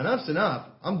say, enough's enough.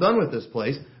 I'm done with this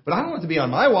place. But I don't want it to be on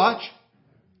my watch.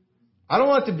 I don't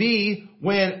want it to be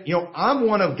when, I'm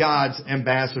one of God's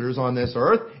ambassadors on this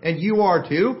earth, and you are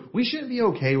too. We shouldn't be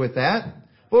okay with that.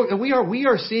 Look, we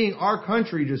are seeing our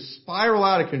country just spiral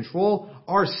out of control.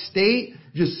 Our state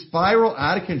just spiral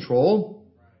out of control.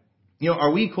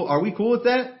 Are we cool with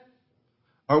that?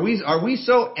 Are we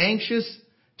so anxious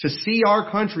to see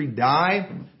our country die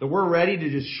that we're ready to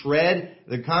just shred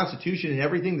the Constitution and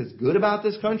everything that's good about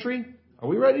this country? Are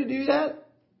we ready to do that?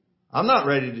 I'm not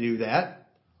ready to do that.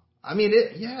 I mean,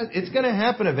 it's going to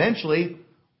happen eventually,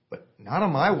 but not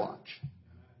on my watch.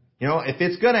 If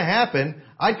it's going to happen,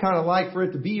 I'd kind of like for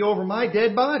it to be over my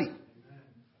dead body.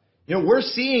 We're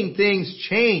seeing things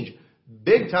change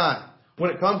big time when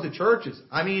it comes to churches.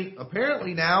 I mean,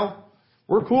 apparently now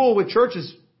we're cool with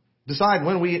churches decide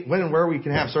when and where we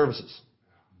can have services.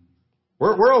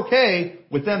 We're okay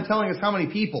with them telling us how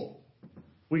many people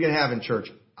we can have in church.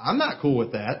 I'm not cool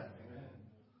with that.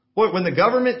 Boy, when the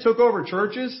government took over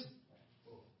churches,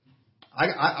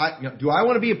 do I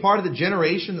want to be a part of the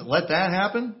generation that let that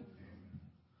happen?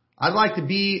 I'd like to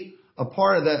be a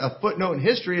part of a footnote in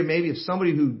history of maybe of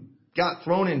somebody who got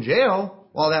thrown in jail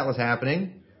while that was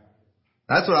happening.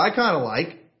 That's what I kind of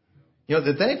like.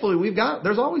 That thankfully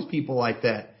there's always people like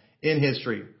that in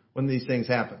history when these things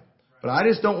happen. But I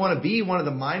just don't want to be one of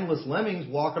the mindless lemmings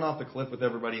walking off the cliff with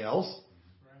everybody else.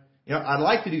 I'd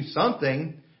like to do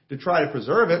something to try to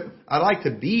preserve it. I'd like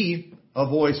to be a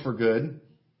voice for good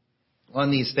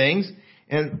on these things.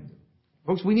 And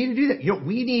folks, we need to do that.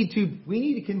 We need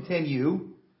to continue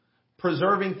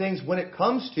preserving things when it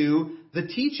comes to the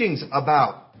teachings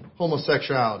about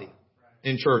homosexuality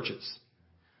in churches.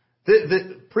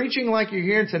 The preaching like you're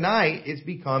hearing tonight is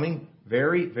becoming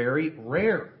very, very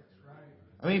rare.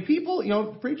 I mean,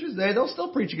 people, preachers, they'll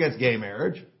still preach against gay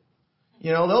marriage.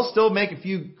 They'll still make a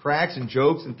few cracks and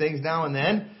jokes and things now and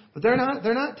then, but they're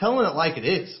not telling it like it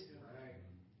is.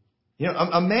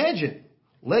 Imagine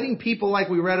letting people like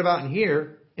we read about in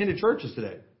here into churches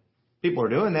today. People are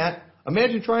doing that.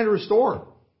 Imagine trying to restore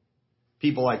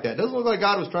people like that. It doesn't look like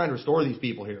God was trying to restore these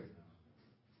people here.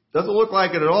 Doesn't look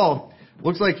like it at all.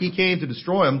 Looks like He came to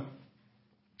destroy them.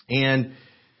 And,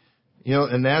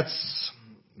 and that's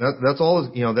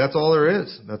all, that's all there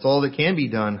is. That's all that can be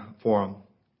done for them.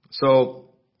 So,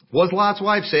 was Lot's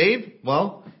wife saved?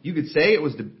 Well, you could say it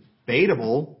was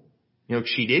debatable.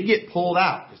 She did get pulled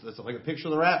out. That's like a picture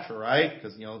of the rapture, right?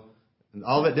 Because, in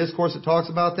Olivet Discourse it talks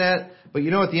about that. But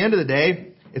at the end of the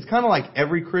day, it's kind of like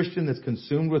every Christian that's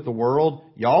consumed with the world.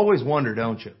 You always wonder,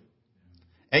 don't you?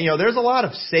 And, there's a lot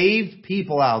of saved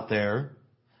people out there.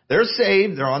 They're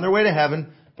saved. They're on their way to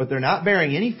heaven, but they're not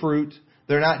bearing any fruit.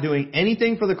 They're not doing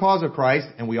anything for the cause of Christ.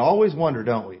 And we always wonder,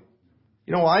 don't we?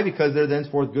 You know why? Because they're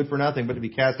thenceforth good for nothing, but to be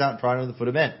cast out and trodden under the foot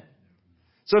of men.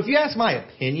 So if you ask my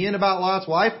opinion about Lot's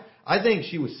wife, I think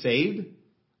she was saved.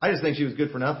 I just think she was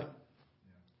good for nothing.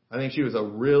 I think she was a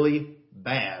really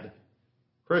bad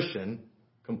Christian,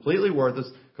 completely worthless,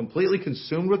 completely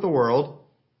consumed with the world,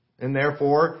 and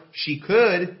therefore she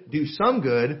could do some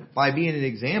good by being an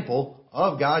example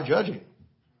of God judging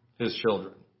His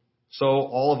children. So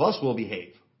all of us will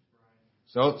behave.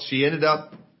 So she ended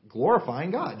up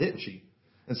glorifying God, didn't she?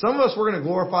 And some of us, we're going to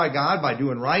glorify God by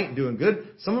doing right and doing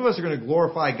good. Some of us are going to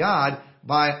glorify God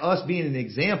by us being an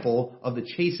example of the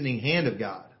chastening hand of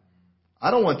God. I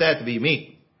don't want that to be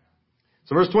me.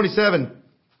 So verse 27,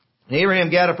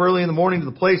 Abraham got up early in the morning to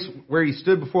the place where he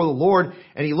stood before the Lord,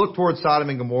 and he looked toward Sodom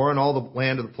and Gomorrah and all the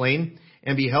land of the plain,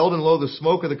 and beheld, and lo, the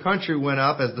smoke of the country went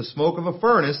up as the smoke of a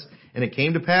furnace. And it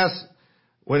came to pass,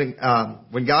 when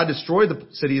God destroyed the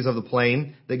cities of the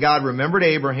plain, that God remembered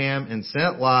Abraham and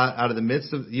sent Lot out of the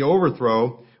midst of the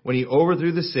overthrow, when He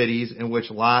overthrew the cities in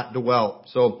which Lot dwelt.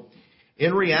 So,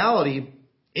 in reality,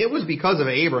 it was because of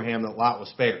Abraham that Lot was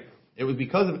spared. It was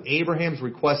because of Abraham's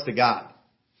request to God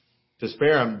to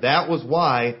spare him. That was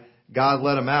why God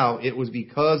let him out. It was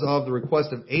because of the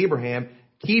request of Abraham.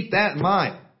 Keep that in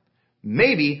mind.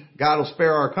 Maybe God will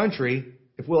spare our country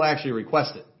if we'll actually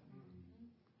request it.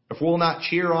 If we'll not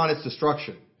cheer on its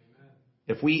destruction.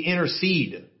 If we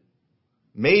intercede.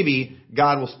 Maybe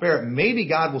God will spare it. Maybe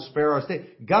God will spare our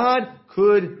state. God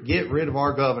could get rid of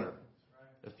our governor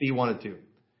if He wanted to.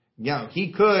 Yeah,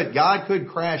 God could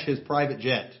crash His private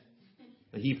jet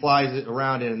that He flies it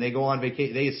around in, and they go on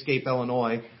vacation. They escape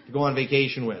Illinois to go on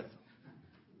vacation with.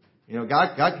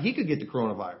 God, He could get the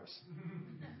coronavirus.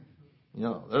 There's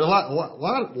a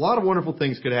lot of wonderful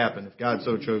things could happen if God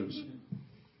so chose.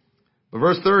 But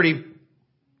verse 30,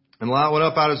 and Lot went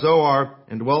up out of Zoar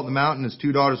and dwelt in the mountain, his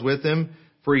 2 daughters with him,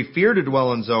 for he feared to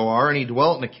dwell in Zoar, and he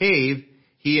dwelt in a cave,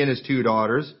 he and his 2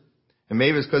 daughters. And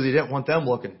maybe it's because he didn't want them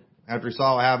looking after he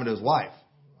saw what happened to his wife.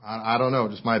 I don't know,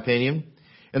 just my opinion.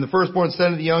 And the firstborn said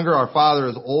to the younger, Our father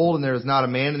is old, and there is not a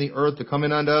man in the earth to come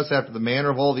in unto us after the manner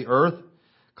of all the earth.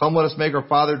 Come, let us make our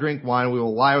father drink wine. We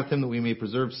will lie with him that we may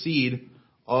preserve seed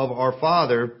of our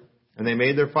father. And they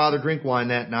made their father drink wine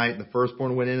that night. And the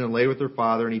firstborn went in and lay with her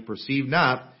father, and he perceived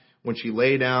not when she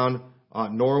lay down,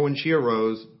 nor when she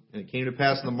arose. And it came to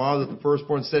pass on the morrow that the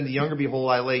firstborn said to the younger, Behold,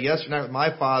 I lay yesterday night with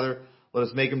my father. Let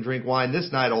us make him drink wine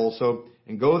this night also.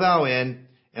 And go thou in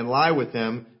and lie with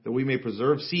him, that we may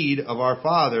preserve seed of our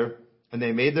father. And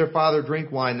they made their father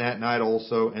drink wine that night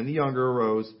also. And the younger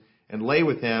arose and lay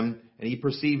with him. And he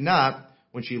perceived not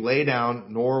when she lay down,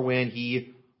 nor when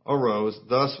he arose.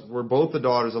 Thus were both the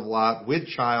daughters of Lot with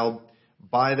child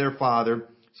by their father.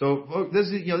 So this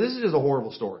is just a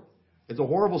horrible story. It's a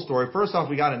horrible story. First off,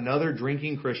 we got another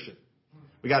drinking Christian.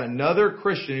 We got another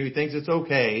Christian who thinks it's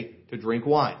okay to drink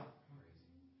wine.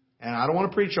 And I don't want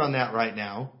to preach on that right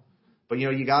now. But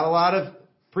you got a lot of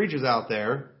preachers out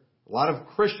there, a lot of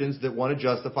Christians that want to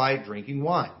justify drinking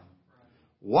wine.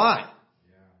 Why?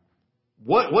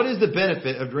 What is the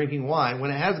benefit of drinking wine when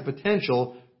it has the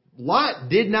potential? Lot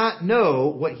did not know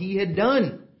what he had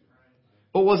done.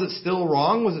 But was it still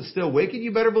wrong? Was it still wicked?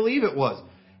 You better believe it was.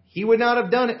 He would not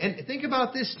have done it. And think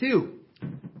about this too.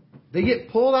 They get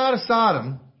pulled out of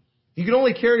Sodom. You can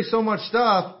only carry so much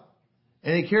stuff,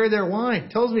 and they carry their wine.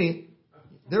 Tells me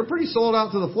they're pretty sold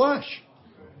out to the flesh.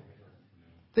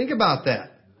 Think about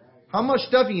that. How much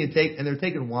stuff you can take, and they're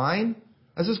taking wine?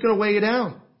 That's just going to weigh you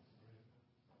down.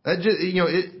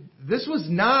 This was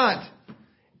not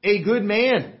a good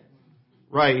man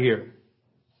right here.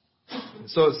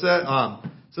 So it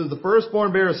says the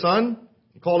firstborn bare a son,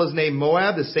 and called his name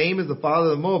Moab, the same as the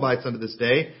father of the Moabites unto this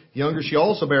day. The younger she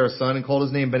also bare a son, and called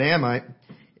his name Ben-Ammi,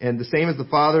 and the same as the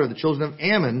father of the children of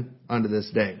Ammon unto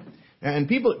this day. And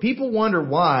people wonder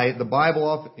why the Bible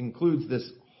often includes this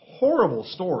horrible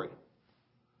story.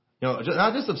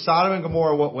 Not just of Sodom and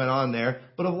Gomorrah, what went on there,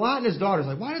 but of Lot and his daughters.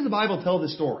 Like, why does the Bible tell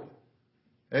this story?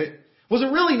 Was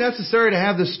it really necessary to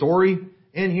have this story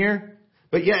in here?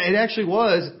 But yeah, it actually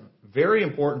was very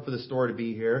important for the story to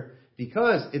be here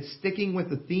because it's sticking with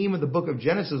the theme of the book of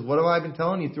Genesis. What have I been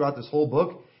telling you throughout this whole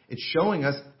book? It's showing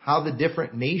us how the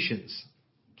different nations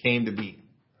came to be,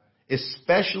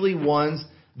 especially ones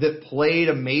that played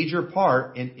a major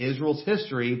part in Israel's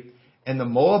history. And the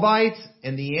Moabites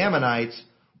and the Ammonites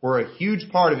were a huge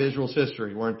part of Israel's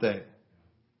history, weren't they?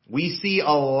 We see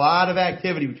a lot of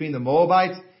activity between the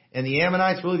Moabites and the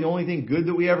Ammonites. Really, the only thing good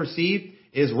that we ever see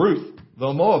is Ruth,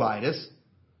 the Moabitess,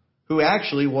 who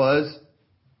actually was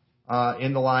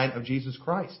in the line of Jesus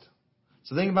Christ.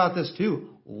 So think about this too.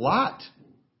 Lot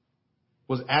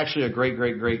was actually a great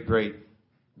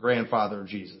grandfather of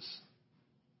Jesus.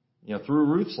 Through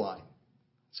Ruth's line.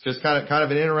 It's just kind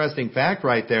of an interesting fact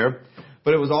right there.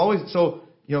 But it was always so.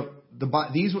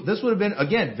 This would have been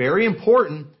again very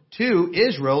important to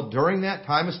Israel during that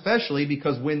time, especially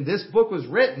because when this book was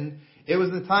written, it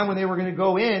was the time when they were going to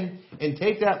go in and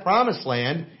take that promised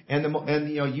land, and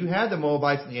you had the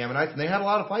Moabites and the Ammonites, and they had a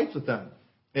lot of fights with them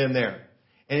in there.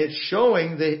 And it's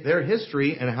showing their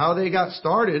history and how they got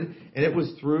started, and it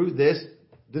was through this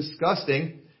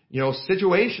disgusting,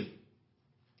 situation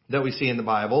that we see in the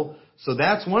Bible. So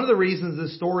that's one of the reasons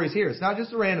this story is here. It's not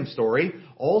just a random story.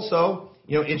 Also,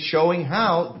 it's showing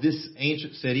how this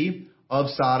ancient city of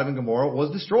Sodom and Gomorrah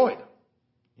was destroyed.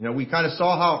 We kind of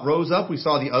saw how it rose up. We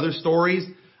saw the other stories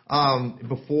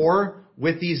before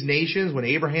with these nations when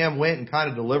Abraham went and kind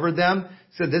of delivered them.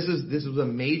 Said this was a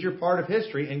major part of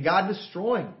history, and God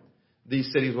destroying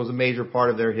these cities was a major part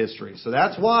of their history. So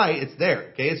that's why it's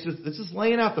there. Okay, it's just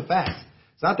laying out the facts.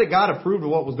 It's not that God approved of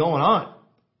what was going on.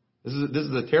 This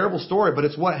is a terrible story, but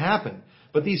it's what happened.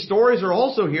 But these stories are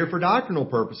also here for doctrinal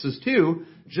purposes too,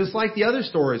 just like the other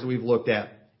stories that we've looked at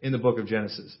in the book of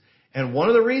Genesis. And one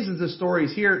of the reasons this story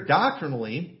is here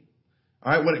doctrinally,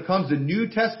 all right, when it comes to New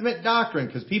Testament doctrine,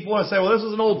 because people want to say, well, this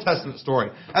is an Old Testament story.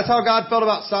 That's how God felt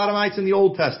about Sodomites in the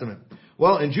Old Testament.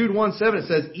 Well, in Jude 1:7 it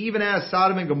says, even as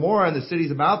Sodom and Gomorrah and the cities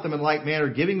about them in like manner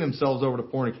giving themselves over to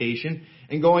fornication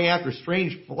and going after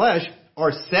strange flesh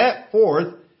are set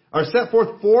forth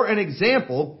for an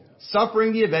example,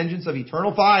 suffering the vengeance of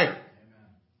eternal fire.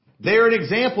 They're an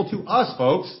example to us,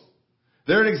 folks.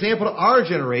 They're an example to our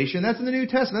generation. That's in the New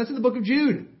Testament. That's in the book of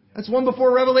Jude. That's one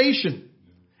before Revelation.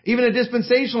 Even a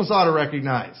dispensationalist ought to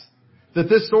recognize that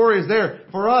this story is there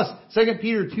for us. 2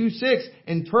 Peter 2:6,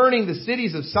 and turning the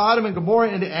cities of Sodom and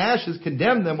Gomorrah into ashes,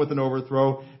 condemned them with an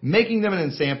overthrow, making them an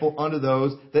ensample unto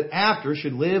those that after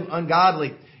should live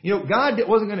ungodly. God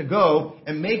wasn't going to go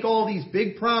and make all these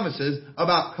big promises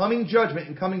about coming judgment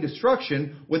and coming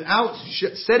destruction without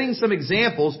setting some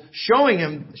examples, showing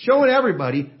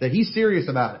everybody that He's serious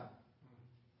about it.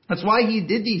 That's why He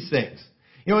did these things.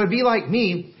 It'd be like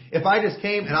me if I just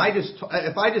came and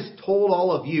if I just told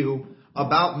all of you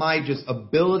about my just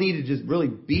ability to just really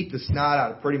beat the snot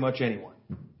out of pretty much anyone.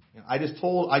 I just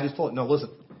told, no,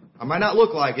 listen, I might not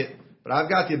look like it, but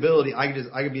I've got the ability. I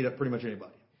can beat up pretty much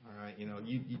anybody.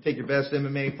 You take your best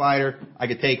MMA fighter, I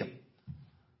could take him.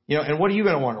 And what are you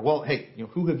going to wonder? Well, hey,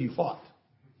 who have you fought?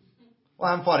 Well,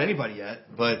 I haven't fought anybody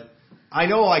yet, but I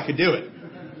know I could do it.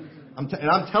 And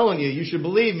I'm telling you, you should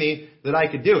believe me that I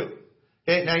could do it.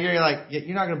 Okay, now you're like,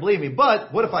 you're not going to believe me,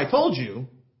 but what if I told you,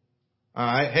 all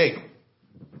right, hey,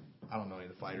 I don't know any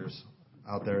of the fighters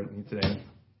out there today.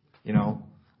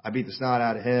 I beat the snot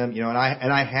out of him, and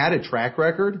I had a track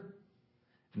record.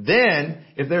 Then,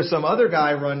 if there's some other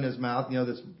guy running his mouth,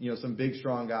 some big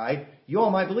strong guy, you all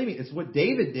might believe me. It's what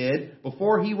David did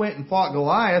before he went and fought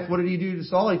Goliath. What did he do to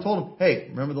Saul? He told him, hey,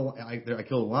 remember I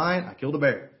killed a lion, I killed a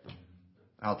bear.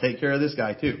 I'll take care of this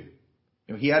guy too.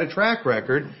 He had a track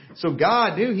record. So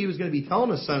God knew He was going to be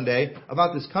telling us someday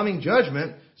about this coming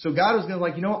judgment. So God was going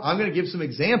to I'm going to give some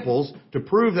examples to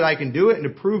prove that I can do it and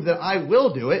to prove that I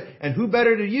will do it. And who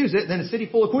better to use it than a city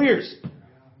full of queers?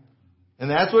 And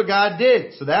that's what God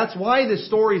did. So that's why this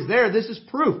story's there. This is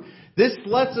proof. This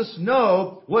lets us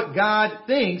know what God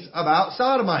thinks about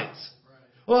Sodomites.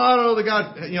 Well, I don't know that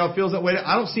God, feels that way.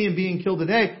 I don't see Him being killed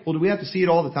today. Well, do we have to see it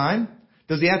all the time?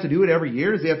 Does He have to do it every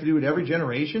year? Does He have to do it every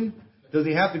generation? Does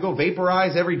He have to go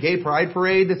vaporize every gay pride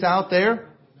parade that's out there?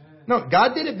 No,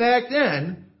 God did it back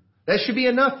then. That should be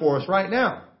enough for us right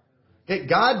now. Okay,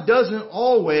 God doesn't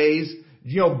always,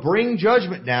 bring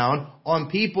judgment down on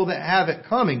people that have it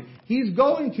coming. He's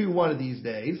going to one of these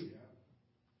days.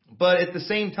 But at the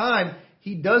same time,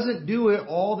 He doesn't do it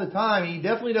all the time. He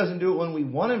definitely doesn't do it when we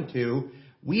want Him to.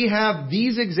 We have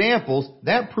these examples.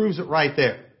 That proves it right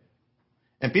there.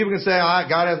 And people can say,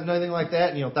 God hasn't done anything like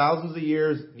that in thousands of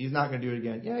years. He's not going to do it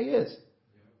again. Yeah, He is.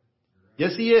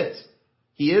 Yes, He is.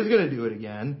 He is going to do it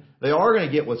again. They are going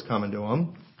to get what's coming to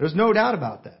them. There's no doubt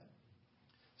about that.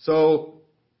 So,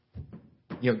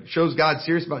 shows God's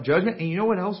serious about judgment. And you know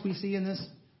what else we see in this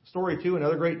story too?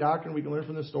 Another great doctrine we can learn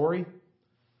from this story.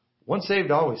 Once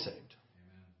saved, always saved.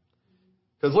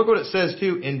 Because look what it says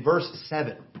too in verse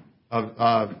 7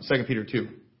 of 2 Peter 2.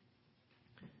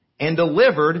 And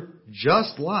delivered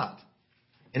just Lot.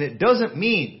 And it doesn't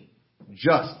mean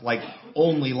just, like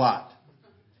only Lot.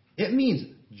 It means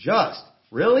just.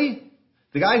 Really?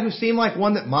 The guy who seemed like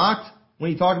one that mocked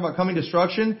when he talked about coming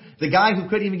destruction? The guy who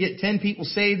couldn't even get 10 people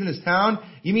saved in his town?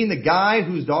 You mean the guy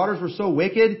whose daughters were so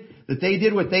wicked that they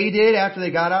did what they did after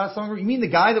they got out of Sodom? You mean the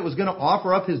guy that was going to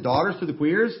offer up his daughters to the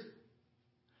queers?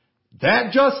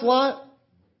 That just Lot?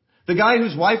 The guy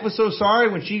whose wife was so sorry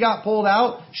when she got pulled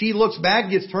out, she looks back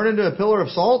and gets turned into a pillar of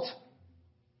salt?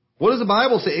 What does the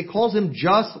Bible say? It calls him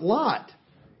just Lot.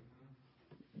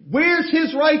 Where's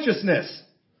his righteousness?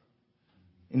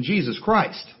 In Jesus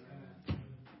Christ.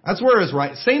 That's where his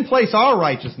same place our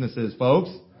righteousness is, folks.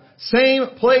 Same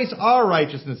place our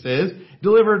righteousness is.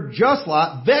 Delivered just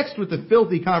Lot, vexed with the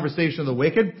filthy conversation of the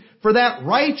wicked, for that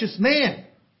righteous man.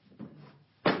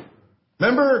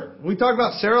 Remember, we talked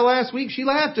about Sarah last week? She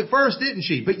laughed at first, didn't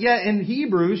she? But yet in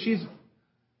Hebrews, she's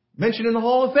mentioned in the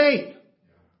Hall of Faith.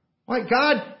 Like,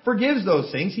 God forgives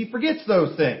those things. He forgets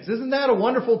those things. Isn't that a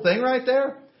wonderful thing right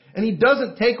there? And He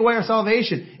doesn't take away our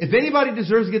salvation. If anybody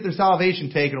deserves to get their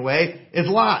salvation taken away, it's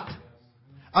Lot.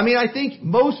 I mean, I think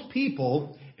most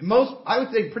people, I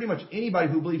would say pretty much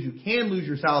anybody who believes you can lose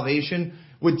your salvation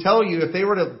would tell you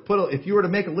if you were to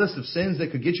make a list of sins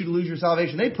that could get you to lose your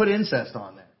salvation, they'd put incest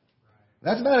on there.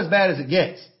 That's about as bad as it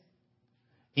gets.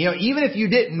 You know, even if you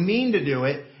didn't mean to do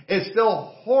it, it's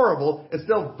still horrible, it's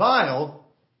still vile,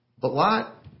 but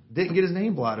Lot didn't get his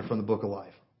name blotted from the book of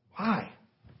life. Why?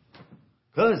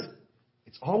 Because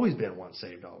it's always been once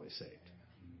saved, always saved.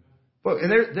 But,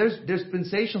 and there's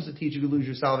dispensations that teach you to lose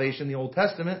your salvation in the Old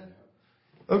Testament.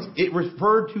 It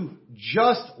referred to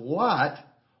just Lot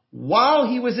while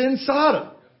he was in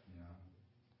Sodom.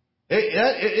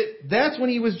 That's when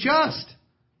he was just.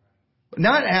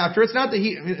 Not after. It's not that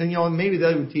he, and, you know, maybe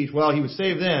they would teach, well, he was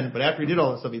saved then, but after he did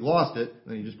all that stuff, he lost it,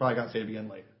 and he just probably got saved again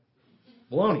later.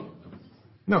 Baloney.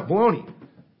 No, baloney.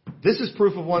 This is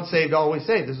proof of once saved, always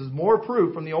saved. This is more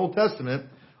proof from the Old Testament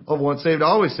of once saved,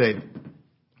 always saved.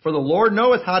 For the Lord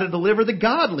knoweth how to deliver the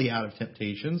godly out of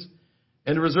temptations,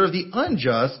 and to reserve the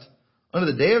unjust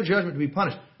unto the day of judgment to be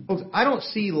punished. Folks, I don't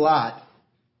see Lot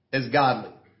as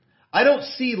godly. I don't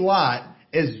see Lot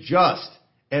as just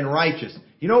and righteous.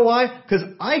 You know why? Because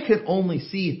I could only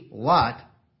see Lot.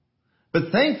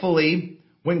 But thankfully,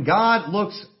 when God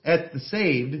looks at the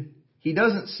saved, He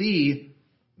doesn't see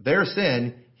their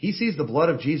sin. He sees the blood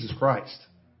of Jesus Christ.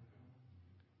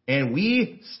 And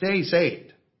we stay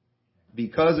saved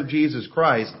because of Jesus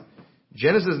Christ.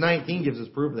 Genesis 19 gives us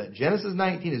proof of that. Genesis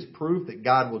 19 is proof that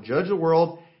God will judge the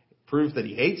world, proof that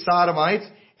He hates sodomites,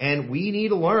 and we need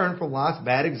to learn from Lot's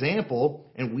bad example,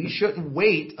 and we shouldn't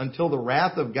wait until the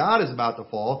wrath of God is about to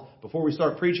fall before we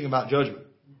start preaching about judgment.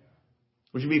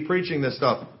 We should be preaching this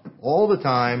stuff all the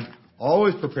time,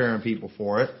 always preparing people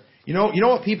for it. You know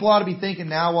what people ought to be thinking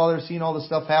now while they're seeing all this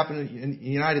stuff happen in the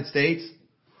United States?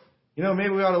 You know, maybe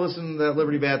we ought to listen to that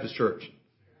Liberty Baptist Church.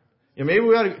 You know, maybe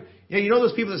we ought to, you know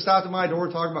those people that stopped at my door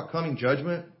talking about coming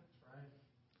judgment?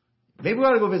 Maybe we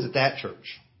ought to go visit that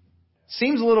church.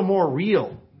 Seems a little more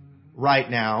real right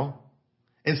now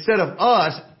instead of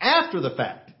us after the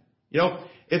fact. You know,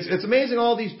 it's amazing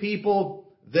all these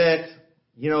people that,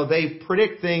 you know, they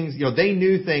predict things, you know, they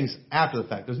knew things after the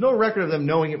fact. There's no record of them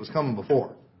knowing it was coming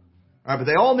before. All right, but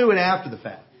they all knew it after the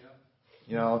fact.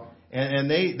 You know, and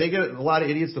they get a lot of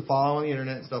idiots to follow on the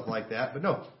internet and stuff like that. But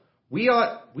no,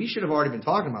 we should have already been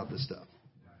talking about this stuff.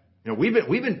 You know, we've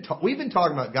been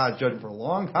talking about God's judgment for a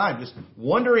long time, just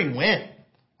wondering when.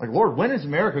 Like, Lord, when is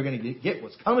America going to get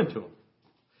what's coming to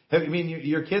them?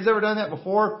 Your kids ever done that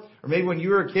before? Or maybe when you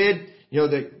were a kid, you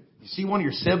know, you see one of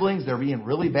your siblings, they're being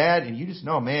really bad, and you just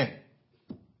know, man,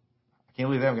 I can't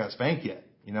believe they haven't got spanked yet.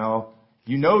 You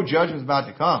know judgment's about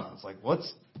to come. It's like,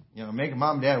 making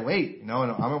mom and dad wait. You know,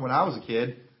 and I remember when I was a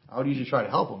kid, I would usually try to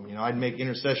help them. You know, I'd make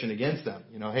intercession against them.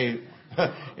 You know, hey,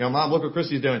 Mom, look what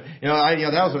Christy's doing. That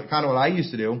was kind of what I used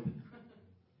to do.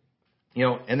 You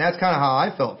know, and that's kind of how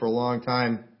I felt for a long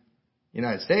time in the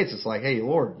United States. It's like, hey,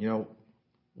 Lord, you know,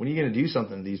 when are you going to do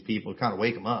something to these people to kind of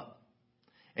wake them up?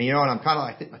 And, you know, and I'm kind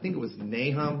of, I think it was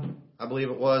Nahum, I believe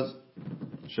it was.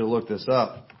 Should have looked this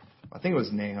up. I think it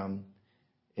was Nahum.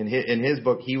 In his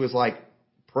book, he was like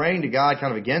praying to God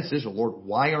kind of against Israel. Lord,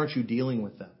 why aren't you dealing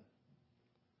with them?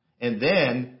 And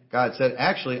then God said,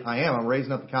 actually, I am. I'm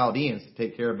raising up the Chaldeans to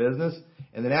take care of business.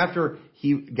 And then after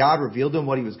God revealed to him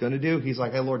what He was going to do, He's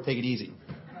like, hey, Lord, take it easy.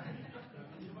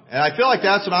 And I feel like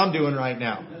that's what I'm doing right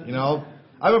now. You know,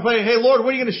 I've been praying, hey, Lord,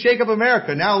 when are you going to shake up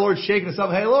America? Now the Lord's shaking us up.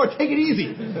 Hey, Lord, take it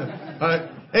easy. Hey,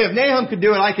 if Nahum could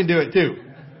do it, I can do it too.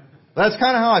 That's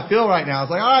kind of how I feel right now.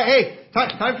 It's like, all right, hey,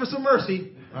 time for some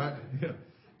mercy. All right.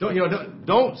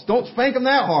 Don't spank them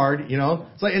that hard. You know,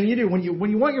 it's like, and you do when you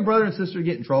want your brother and sister to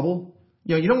get in trouble.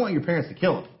 You know, you don't want your parents to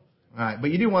kill them. All right,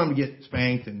 but you do want them to get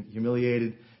spanked and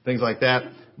humiliated, things like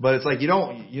that. But it's like you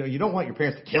don't want your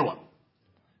parents to kill them.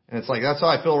 And it's like that's how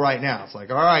I feel right now. It's like,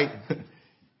 all right,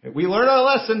 we learned our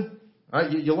lesson. All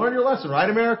right, you learned your lesson, right,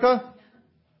 America?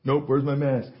 Nope. Where's my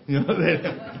mask? You know,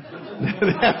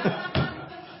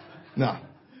 no.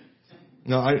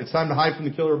 It's time to hide from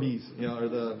the killer bees, you know, or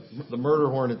the murder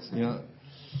hornets, you know.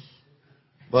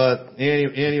 But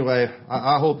anyway,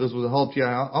 I hope this was a help to you.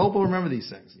 I hope we'll remember these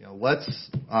things.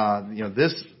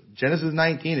 This Genesis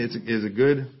 19 is a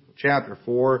good chapter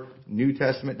for New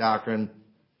Testament doctrine.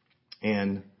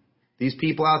 And these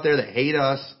people out there that hate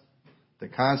us,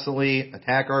 that constantly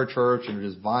attack our church and are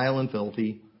just vile and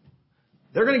filthy,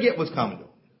 they're going to get what's coming to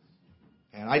them.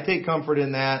 And I take comfort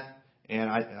in that, and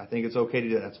I think it's okay to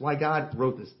do that. That's why God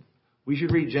wrote this. We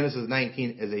should read Genesis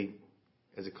 19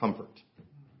 as a comfort.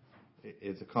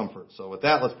 It's a comfort. So with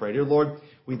that, let's pray. Dear Lord,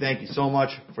 we thank you so much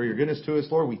for your goodness to us,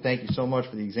 Lord. We thank you so much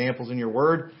for the examples in your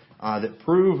word that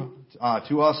prove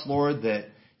to us, Lord, that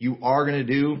you are going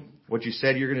to do what you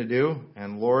said you're going to do.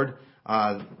 And Lord,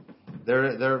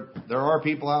 there are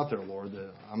people out there, Lord,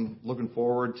 that I'm looking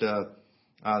forward to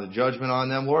the judgment on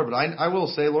them, Lord. But I will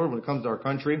say, Lord, when it comes to our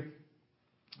country,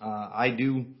 I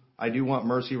do want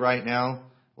mercy right now.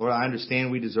 Lord, I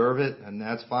understand we deserve it, and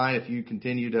that's fine if you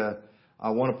continue to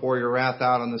want to pour your wrath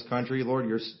out on this country. Lord,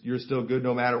 you're still good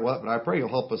no matter what. But I pray you'll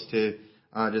help us to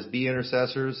just be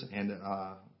intercessors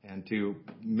and to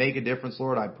make a difference,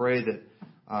 Lord. I pray that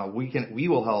we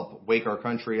will help wake our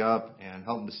country up and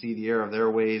help them to see the error of their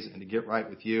ways and to get right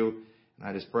with you. And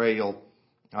I just pray you'll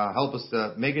help us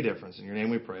to make a difference. In your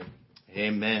name we pray.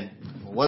 Amen. Well,